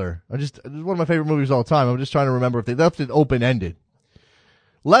Jake Taylor. It's one of my favorite movies of all time. I'm just trying to remember if they left it open-ended.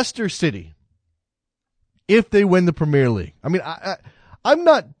 Leicester City, if they win the Premier League. I mean, I'm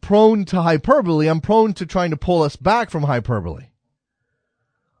not prone to hyperbole. I'm prone to trying to pull us back from hyperbole.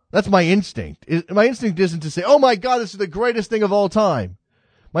 That's my instinct. My instinct isn't to say, oh my God, this is the greatest thing of all time.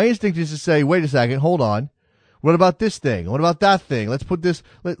 My instinct is to say, wait a second, hold on. What about this thing? What about that thing? Let's put this,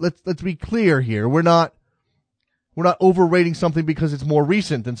 let's be clear here. We're not overrating something because it's more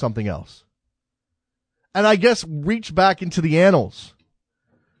recent than something else. And I guess reach back into the annals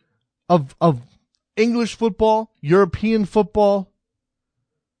of English football, European football.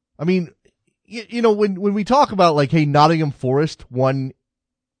 I mean, you know, when we talk about like, hey, Nottingham Forest won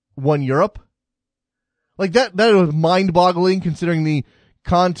Europe, like that was mind-boggling considering the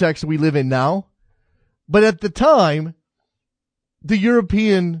context we live in now. But at the time, the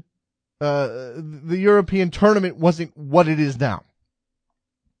European tournament wasn't what it is now.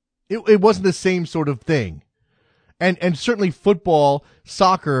 It wasn't the same sort of thing. And certainly football,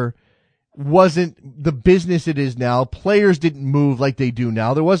 soccer wasn't the business it is now. Players didn't move like they do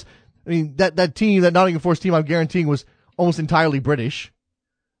now. There was, I mean, that team, that Nottingham Forest team, I'm guaranteeing was almost entirely British.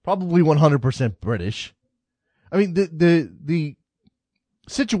 Probably 100% British. I mean, the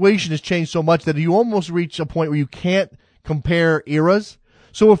situation has changed so much that you almost reach a point where you can't compare eras.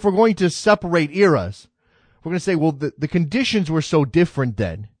 So if we're going to separate eras, we're going to say, well, the conditions were so different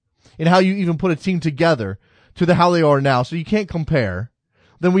then in how you even put a team together to how they are now. So you can't compare.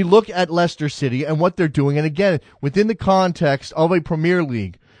 Then we look at Leicester City and what they're doing. And again, within the context of a Premier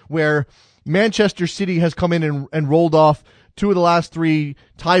League where Manchester City has come in and rolled off 2 of the last 3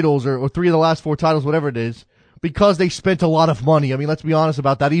 titles or 3 of the last 4 titles, whatever it is, because they spent a lot of money. I mean, let's be honest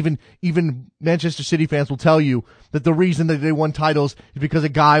about that. Even Manchester City fans will tell you that the reason that they won titles is because a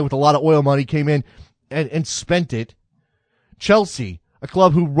guy with a lot of oil money came in and spent it. Chelsea, a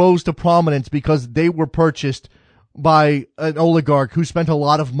club who rose to prominence because they were purchased by an oligarch who spent a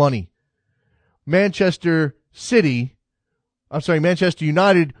lot of money. Manchester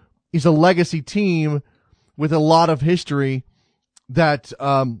United is a legacy team with a lot of history that,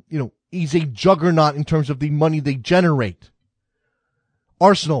 is a juggernaut in terms of the money they generate.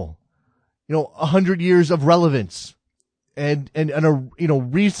 Arsenal, 100 years of relevance and a,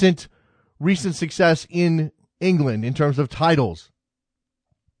 recent success in England in terms of titles.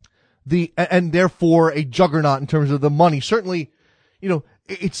 And therefore a juggernaut in terms of the money. Certainly,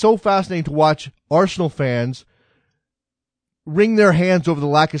 it's so fascinating to watch Arsenal fans wring their hands over the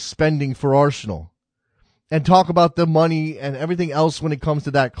lack of spending for Arsenal and talk about the money and everything else when it comes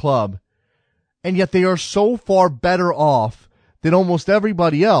to that club. And yet they are so far better off than almost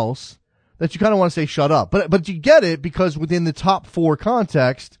everybody else that you kind of want to say shut up. But you get it because within the top 4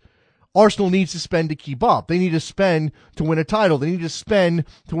 context, Arsenal needs to spend to keep up. They need to spend to win a title. They need to spend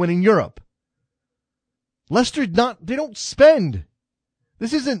to win in Europe. Leicester they don't spend.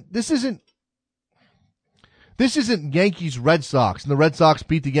 This isn't Yankees Red Sox and the Red Sox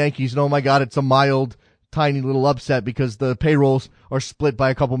beat the Yankees and oh my God, it's a mild, tiny little upset because the payrolls are split by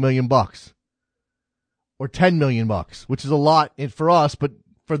a couple $1 million or $10 million, which is a lot for us, but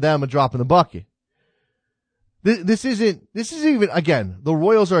for them a drop in the bucket. This isn't even, again, the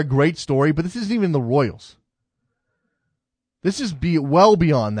Royals are a great story, but this isn't even the Royals. This is well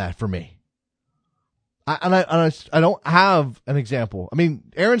beyond that for me. I don't have an example. I mean,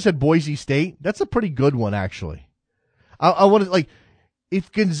 Aaron said Boise State. That's a pretty good one, actually. I want to,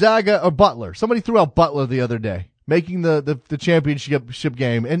 if Gonzaga or Butler, somebody threw out Butler the other day, making the championship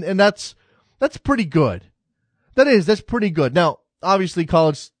game, and that's pretty good. That's pretty good. Now, obviously,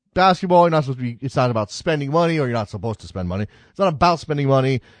 college basketball, it's not about spending money, or you're not supposed to spend money. It's not about spending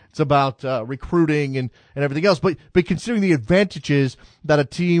money. It's about recruiting and everything else. But considering the advantages that a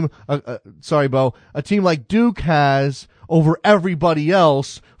team like Duke has over everybody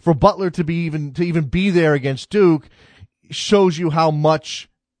else, for Butler to even be there against Duke shows you how much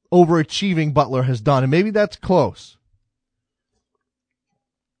overachieving Butler has done. And maybe that's close.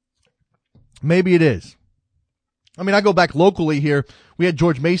 Maybe it is. I mean, I go back locally here. We had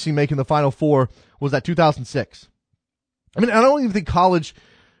George Mason making the Final Four. Was that 2006? I mean, I don't even think college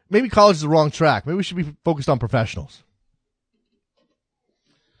is the wrong track. Maybe we should be focused on professionals.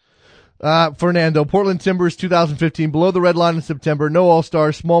 Fernando, Portland Timbers 2015, below the red line in September, no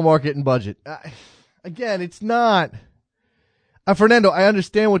all-stars, small market and budget. Again, it's not. Fernando, I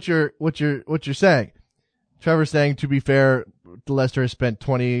understand what you're saying. Trevor's saying, to be fair, Leicester has spent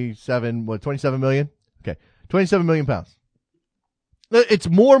 27 million? Okay. 27 million pounds. It's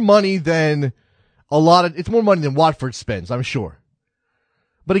more money than it's more money than Watford spends, I'm sure.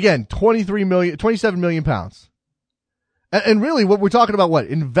 But again, 27 million pounds. And really what we're talking about,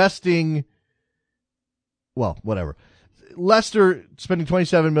 investing, well, whatever. Leicester spending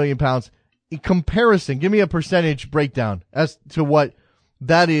 27 million pounds. In comparison, give me a percentage breakdown as to what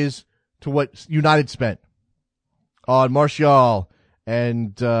that is to what United spent on Martial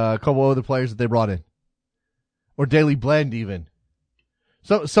and a couple other players that they brought in. Or Daily Blend, even.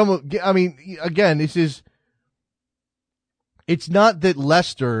 Again, it's not that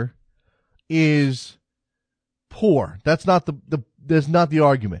Leicester is poor. That's not that's not the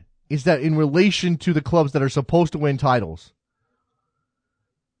argument. It's that in relation to the clubs that are supposed to win titles,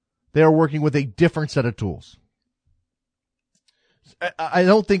 they are working with a different set of tools. That's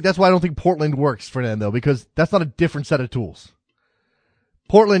why I don't think Portland works, Fernando, because that's not a different set of tools.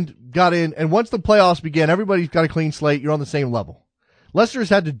 Portland got in, and once the playoffs began, everybody's got a clean slate. You're on the same level. Leicester's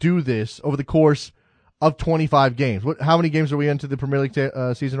had to do this over the course of 25 games. How many games are we into the Premier League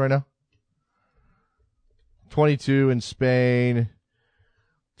season right now? 22 in Spain.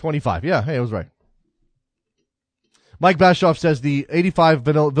 25. Yeah, hey, I was right. Mike Bashoff says the 85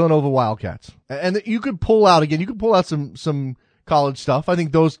 Villanova Wildcats. And you could pull out some college stuff. I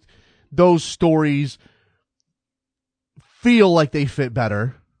think those stories feel like they fit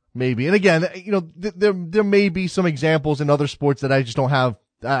better, maybe. And again, there may be some examples in other sports that I just don't have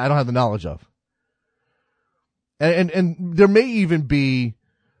the knowledge of. And there may even be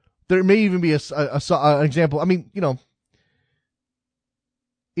an example. I mean,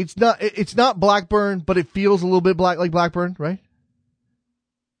 it's not Blackburn, but it feels a little bit like Blackburn, right?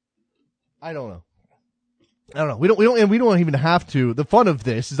 I don't know. We don't even have to. The fun of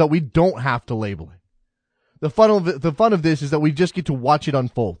this is that we don't have to label it. The fun of this is that we just get to watch it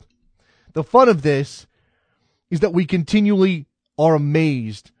unfold. The fun of this is that we continually are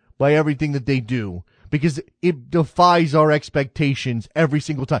amazed by everything that they do, because it defies our expectations every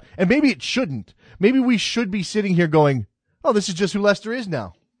single time. And maybe it shouldn't. Maybe we should be sitting here going, oh, this is just who Leicester is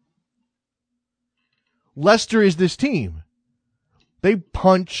now. Leicester is this team. They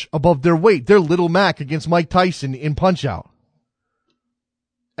punch above their weight. They're Little Mac against Mike Tyson in Punch-Out.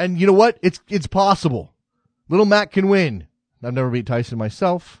 And you know what? It's possible. Little Mac can win. I've never beat Tyson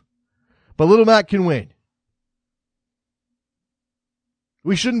myself, but Little Mac can win.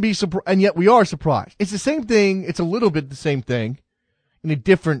 We shouldn't be surprised, and yet we are surprised. It's the same thing. It's a little bit the same thing in a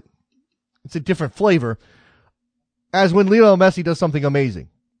different flavor as when Lionel Messi does something amazing.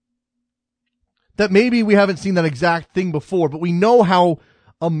 That maybe we haven't seen that exact thing before, but we know how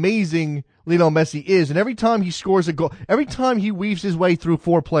amazing Lionel Messi is. And every time he scores a goal, every time he weaves his way through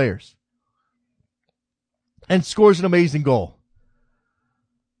four players and scores an amazing goal,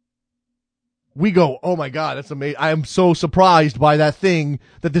 we go, oh my God, that's amazing. I am so surprised by that thing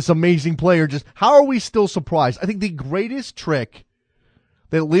that this amazing player just, how are we still surprised? I think the greatest trick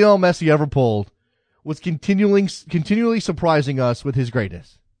that Lionel Messi ever pulled was continually surprising us with his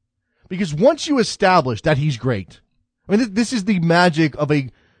greatness. Because once you establish that he's great, I mean, this is the magic of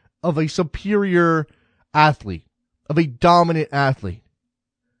a superior athlete, of a dominant athlete.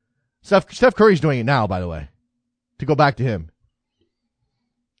 Steph Curry's doing it now, by the way, to go back to him.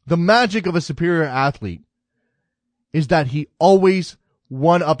 The magic of a superior athlete is that he always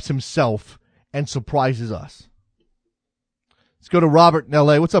one-ups himself and surprises us. Let's go to Robert in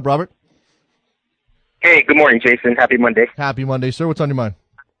L.A. What's up, Robert? Hey, good morning, Jason. Happy Monday. Happy Monday, sir. What's on your mind?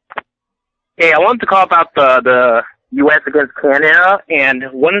 Hey, I wanted to call about the U.S. against Canada, and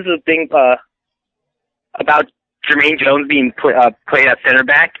one of the things about Jermaine Jones being played at center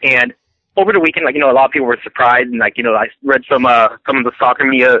back, and over the weekend, like, a lot of people were surprised, and like, I read some of the soccer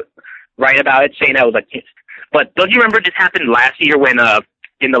media write about it, saying that was like, but don't you remember this happened last year when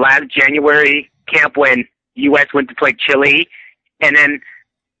in the last January camp when U.S. went to play Chile, and then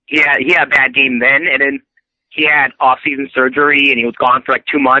he had a bad game then, and then he had off-season surgery, and he was gone for like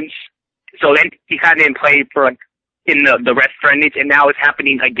 2 months. So then he kind of didn't play for like in the rest friendlies, and now it's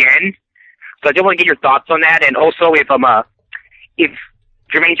happening again. So I just want to get your thoughts on that, and also if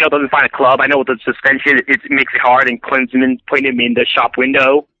Jermaine Jones doesn't find a club, I know with the suspension it makes it hard, and Klinsmann putting him in the shop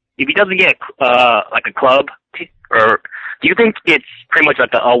window. If he doesn't get like a club, or do you think it's pretty much like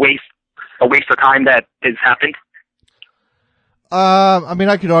a waste of time that has happened? I mean,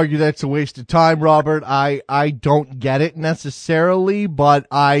 I could argue that it's a waste of time, Robert. I don't get it necessarily, but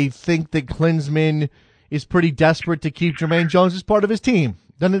I think that Klinsmann is pretty desperate to keep Jermaine Jones as part of his team.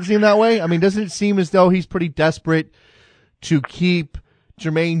 Doesn't it seem that way? I mean, doesn't it seem as though he's pretty desperate to keep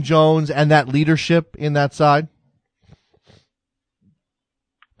Jermaine Jones and that leadership in that side?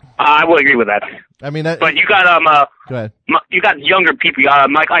 I would agree with that. I mean, but you got go ahead. You got younger people. You got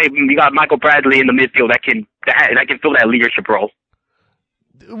Michael Bradley in the midfield that can fill that leadership role.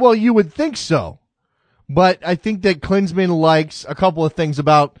 Well, you would think so, but I think that Klinsmann likes a couple of things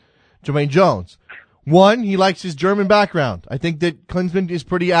about Jermaine Jones. One, he likes his German background. I think that Klinsmann is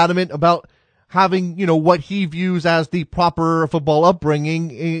pretty adamant about having, what he views as the proper football upbringing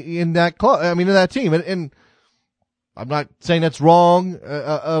in that club. I mean, in that team. And I'm not saying that's wrong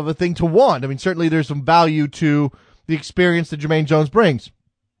of a thing to want. I mean, certainly there's some value to the experience that Jermaine Jones brings.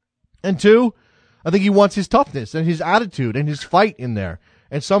 And two, I think he wants his toughness and his attitude and his fight in there.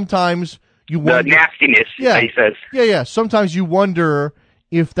 And sometimes you wonder, the nastiness, he says. Yeah. Sometimes you wonder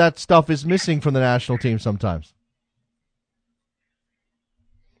if that stuff is missing from the national team sometimes.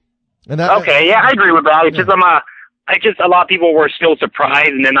 And that, okay, yeah, I agree with that. It's just a lot of people were still surprised,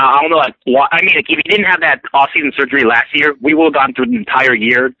 and then I don't know, like, why. I mean, like, if he didn't have that off-season surgery last year, we would have gone through the entire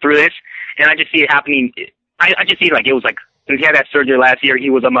year through this, and I just see it happening. I just see it like it was like since he had that surgery last year, he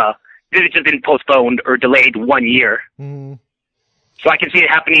was this has just been postponed or delayed 1 year. Mm. So I can see it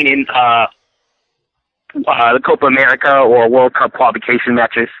happening in the Copa America or World Cup qualification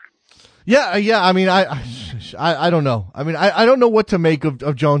matches. Yeah. I mean, I don't know. I mean, I don't know what to make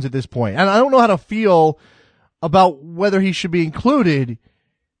of Jones at this point, and I don't know how to feel about whether he should be included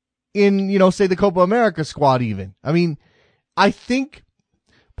in, say the Copa America squad even. I mean, I think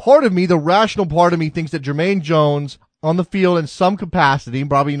part of me, the rational part of me, thinks that Jermaine Jones on the field in some capacity,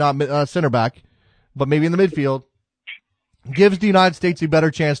 probably not center back, but maybe in the midfield, gives the United States a better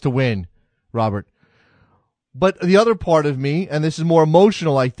chance to win, Robert. But the other part of me, and this is more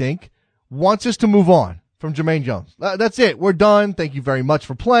emotional, I think, wants us to move on from Jermaine Jones. That's it. We're done. Thank you very much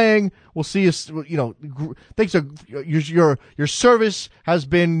for playing. We'll see you. Thanks. Your service has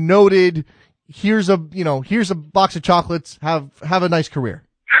been noted. Here's a box of chocolates. Have a nice career.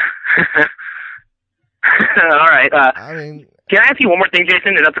 All right. I mean, can I ask you one more thing,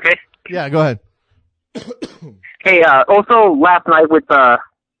 Jason? Is that okay? Yeah, go ahead. Hey, also last night with the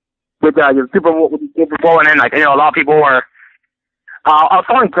Super Bowl, and then a lot of people were. I was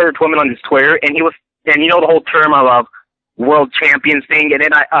following Player Twimmen on his Twitter, and he was, and the whole term of world champions thing, and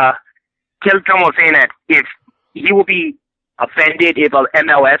then Taylor Twimmen was saying that if he will be offended if an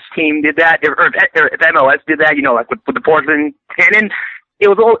MLS team did that, or if MLS did that, like with the Portland, and then it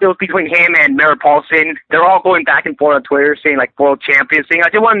was between him and Mara Paulson. They're all going back and forth on Twitter saying like world champions thing. I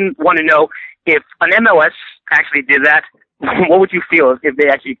just want to know if an MLS actually did that, what would you feel if they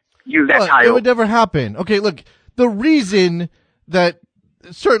actually used that title? It would never happen. Okay, look, the reason that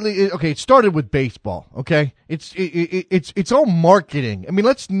certainly, it started with baseball. Okay, it's all marketing. I mean,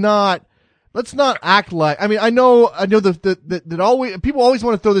 let's not act like. I mean, I know that always people always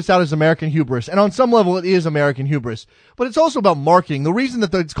want to throw this out as American hubris, and on some level, it is American hubris. But it's also about marketing. The reason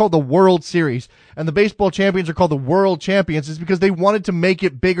that it's called the World Series and the baseball champions are called the World Champions is because they wanted to make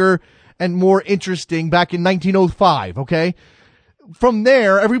it bigger and more interesting back in 1905. Okay. From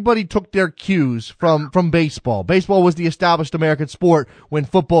there, everybody took their cues from baseball. Baseball was the established American sport when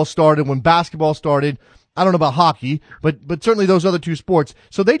football started, when basketball started. I don't know about hockey, but certainly those other two sports.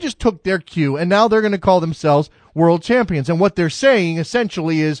 So they just took their cue, and now they're going to call themselves world champions. And what they're saying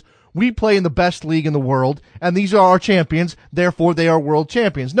essentially is, we play in the best league in the world, and these are our champions, therefore they are world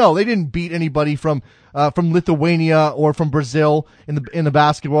champions. No, they didn't beat anybody from Lithuania or from Brazil in the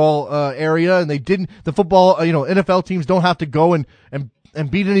basketball area, and they didn't. The football, NFL teams don't have to go and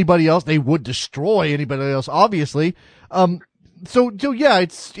beat anybody else. They would destroy anybody else, obviously. So yeah,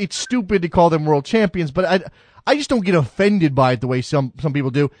 it's stupid to call them world champions, but I just don't get offended by it the way some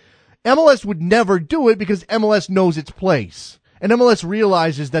people do. MLS would never do it because MLS knows its place. And MLS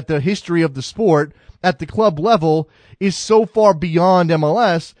realizes that the history of the sport at the club level is so far beyond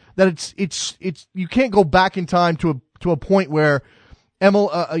MLS that it's you can't go back in time to a point where an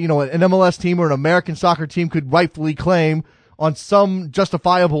MLS team or an American soccer team could rightfully claim on some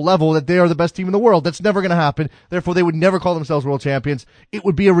justifiable level that they are the best team in the world. That's never going to happen. Therefore, they would never call themselves world champions. It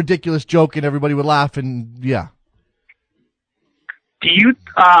would be a ridiculous joke and everybody would laugh and yeah. Do you,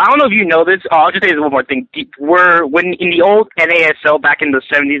 I don't know if you know this, I'll just say this one more thing. When in the old NASL back in the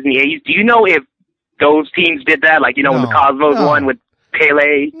 70s and the 80s, do you know if those teams did that? Like, when the Cosmos won with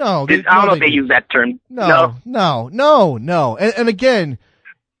Pele? No. I don't know if they use that term. No. And again,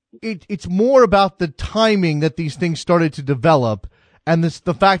 it's more about the timing that these things started to develop and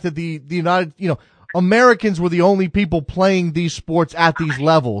the fact that the United, Americans were the only people playing these sports at these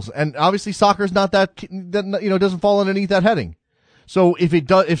levels. And obviously soccer is not that, doesn't fall underneath that heading. So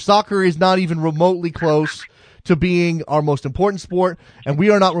if soccer is not even remotely close to being our most important sport, and we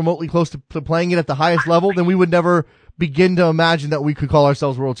are not remotely close to playing it at the highest level, then we would never begin to imagine that we could call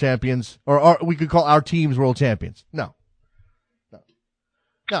ourselves world champions, or we could call our teams world champions. No.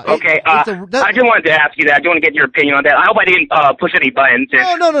 Okay, I just wanted to ask you that. I just want to get your opinion on that. I hope I didn't push any buttons.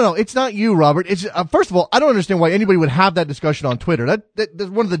 No. It's not you, Robert. It's first of all, I don't understand why anybody would have that discussion on Twitter. That's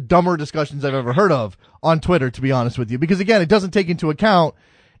one of the dumber discussions I've ever heard of on Twitter, to be honest with you. Because again, it doesn't take into account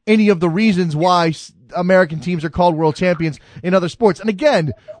any of the reasons why American teams are called world champions in other sports. And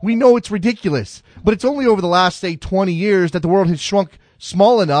again, we know it's ridiculous, but it's only over the last, say, 20 years that the world has shrunk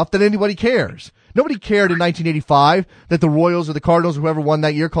small enough that anybody cares. Nobody cared in 1985 that the Royals or the Cardinals, whoever won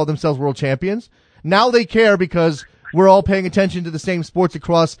that year, called themselves world champions. Now they care because we're all paying attention to the same sports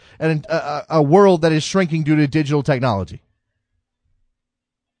across a world that is shrinking due to digital technology.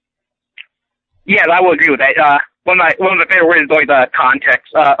 Yeah, I will agree with that. One of my favorite words is always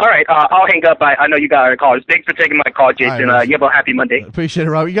context. All right, I'll hang up. I know you got our callers. Thanks for taking my call, Jason. Right, you have a happy Monday. Appreciate it,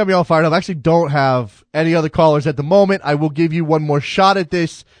 Robert. You got me all fired up. I actually don't have any other callers at the moment. I will give you one more shot at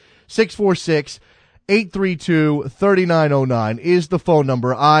this. 646-832-3909 is the phone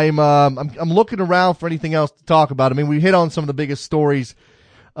number. I'm looking around for anything else to talk about. I mean, we hit on some of the biggest stories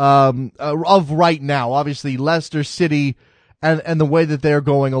of right now. Obviously, Leicester City and the way that they're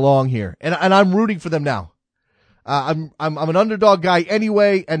going along here, and I'm rooting for them now. I'm an underdog guy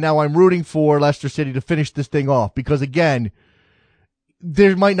anyway, and now I'm rooting for Leicester City to finish this thing off because again,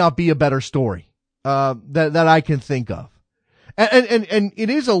 there might not be a better story that I can think of. And it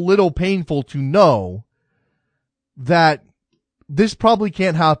is a little painful to know that this probably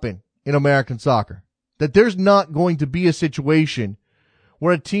can't happen in American soccer. That there's not going to be a situation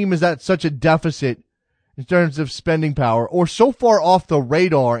where a team is at such a deficit in terms of spending power or so far off the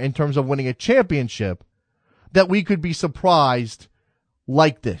radar in terms of winning a championship that we could be surprised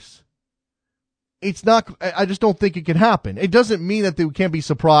like this. It's not, I just don't think it can happen. It doesn't mean that they can't be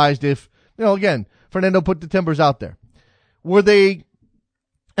surprised if, again, Fernando put the Timbers out there. Were they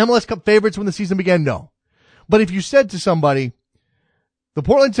MLS Cup favorites when the season began? No. But if you said to somebody, the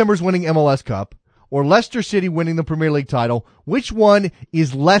Portland Timbers winning MLS Cup or Leicester City winning the Premier League title, which one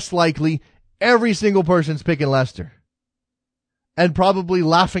is less likely? Every single person's picking Leicester. And probably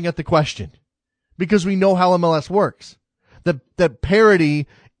laughing at the question. Because we know how MLS works. That parity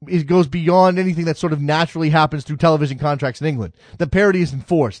goes beyond anything that sort of naturally happens through television contracts in England. That parity is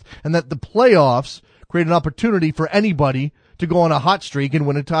enforced. And that the playoffs create an opportunity for anybody to go on a hot streak and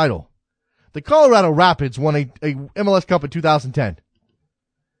win a title. The Colorado Rapids won a MLS Cup in 2010. It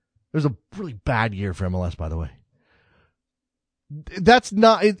was a really bad year for MLS, by the way.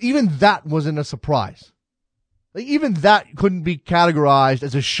 Even that wasn't a surprise. Even that couldn't be categorized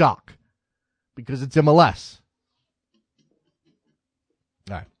as a shock because it's MLS.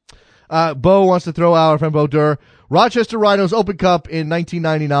 All right. Bo wants to throw out our friend Bo Durr. Rochester Rhinos Open Cup in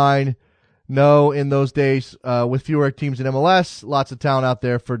 1999. No, in those days, with fewer teams in MLS, lots of talent out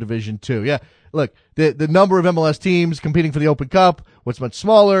there for Division II. Yeah, look, the number of MLS teams competing for the Open Cup was much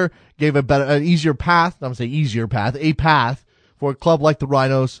smaller, gave an easier path, I'm going to say easier path, a path for a club like the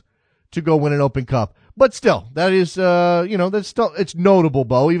Rhinos to go win an Open Cup. But still, that is, it's notable,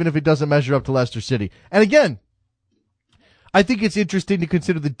 Bo, even if it doesn't measure up to Leicester City. And again, I think it's interesting to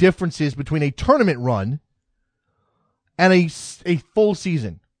consider the differences between a tournament run and a full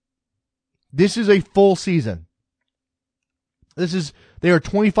season. This is a full season. They are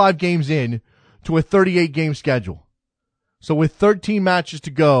 25 games in to a 38 game schedule. So with 13 matches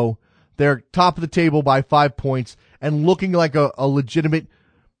to go, they're top of the table by 5 points and looking like a legitimate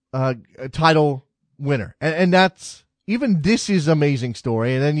title winner. And that's, even this is an amazing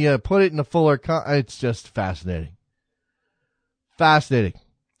story. And then you put it in a fuller, it's just fascinating. Fascinating.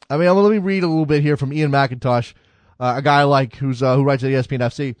 I mean, let me read a little bit here from Ian McIntosh, a guy I like who writes at ESPN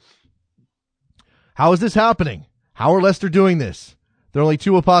FC. How is this happening? How are Leicester doing this? There are only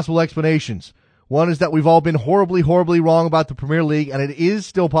two possible explanations. One is that we've all been horribly, horribly wrong about the Premier League, and it is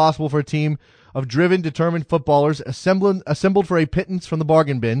still possible for a team of driven, determined footballers assembled for a pittance from the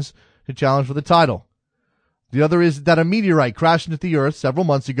bargain bins to challenge for the title. The other is that a meteorite crashed into the earth several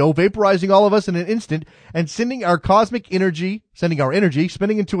months ago, vaporizing all of us in an instant and sending our energy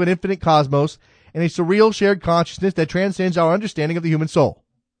spinning into an infinite cosmos in a surreal shared consciousness that transcends our understanding of the human soul.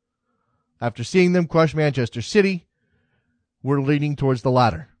 After seeing them crush Manchester City, we're leaning towards the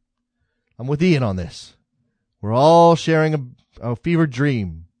latter. I'm with Ian on this. We're all sharing a fevered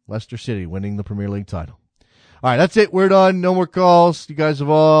dream. Leicester City winning the Premier League title. All right, that's it. We're done. No more calls. You guys have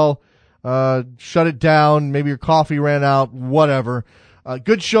all shut it down. Maybe your coffee ran out. Whatever.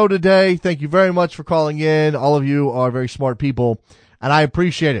 Good show today. Thank you very much for calling in. All of you are very smart people, and I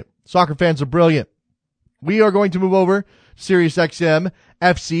appreciate it. Soccer fans are brilliant. We are going to move over to SiriusXM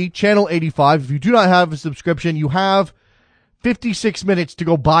FC, Channel 85. If you do not have a subscription, you have 56 minutes to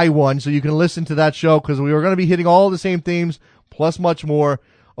go buy one so you can listen to that show, because we are going to be hitting all the same themes plus much more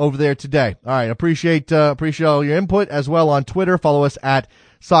over there today. All right, appreciate all your input as well on Twitter. Follow us at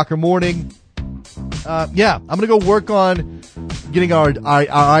Soccer Morning. I'm going to go work on getting our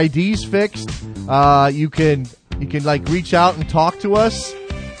IDs fixed. You can reach out and talk to us,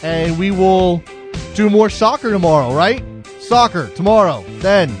 and we will do more soccer tomorrow, right? Soccer tomorrow.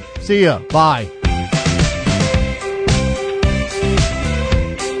 Then, see ya. Bye.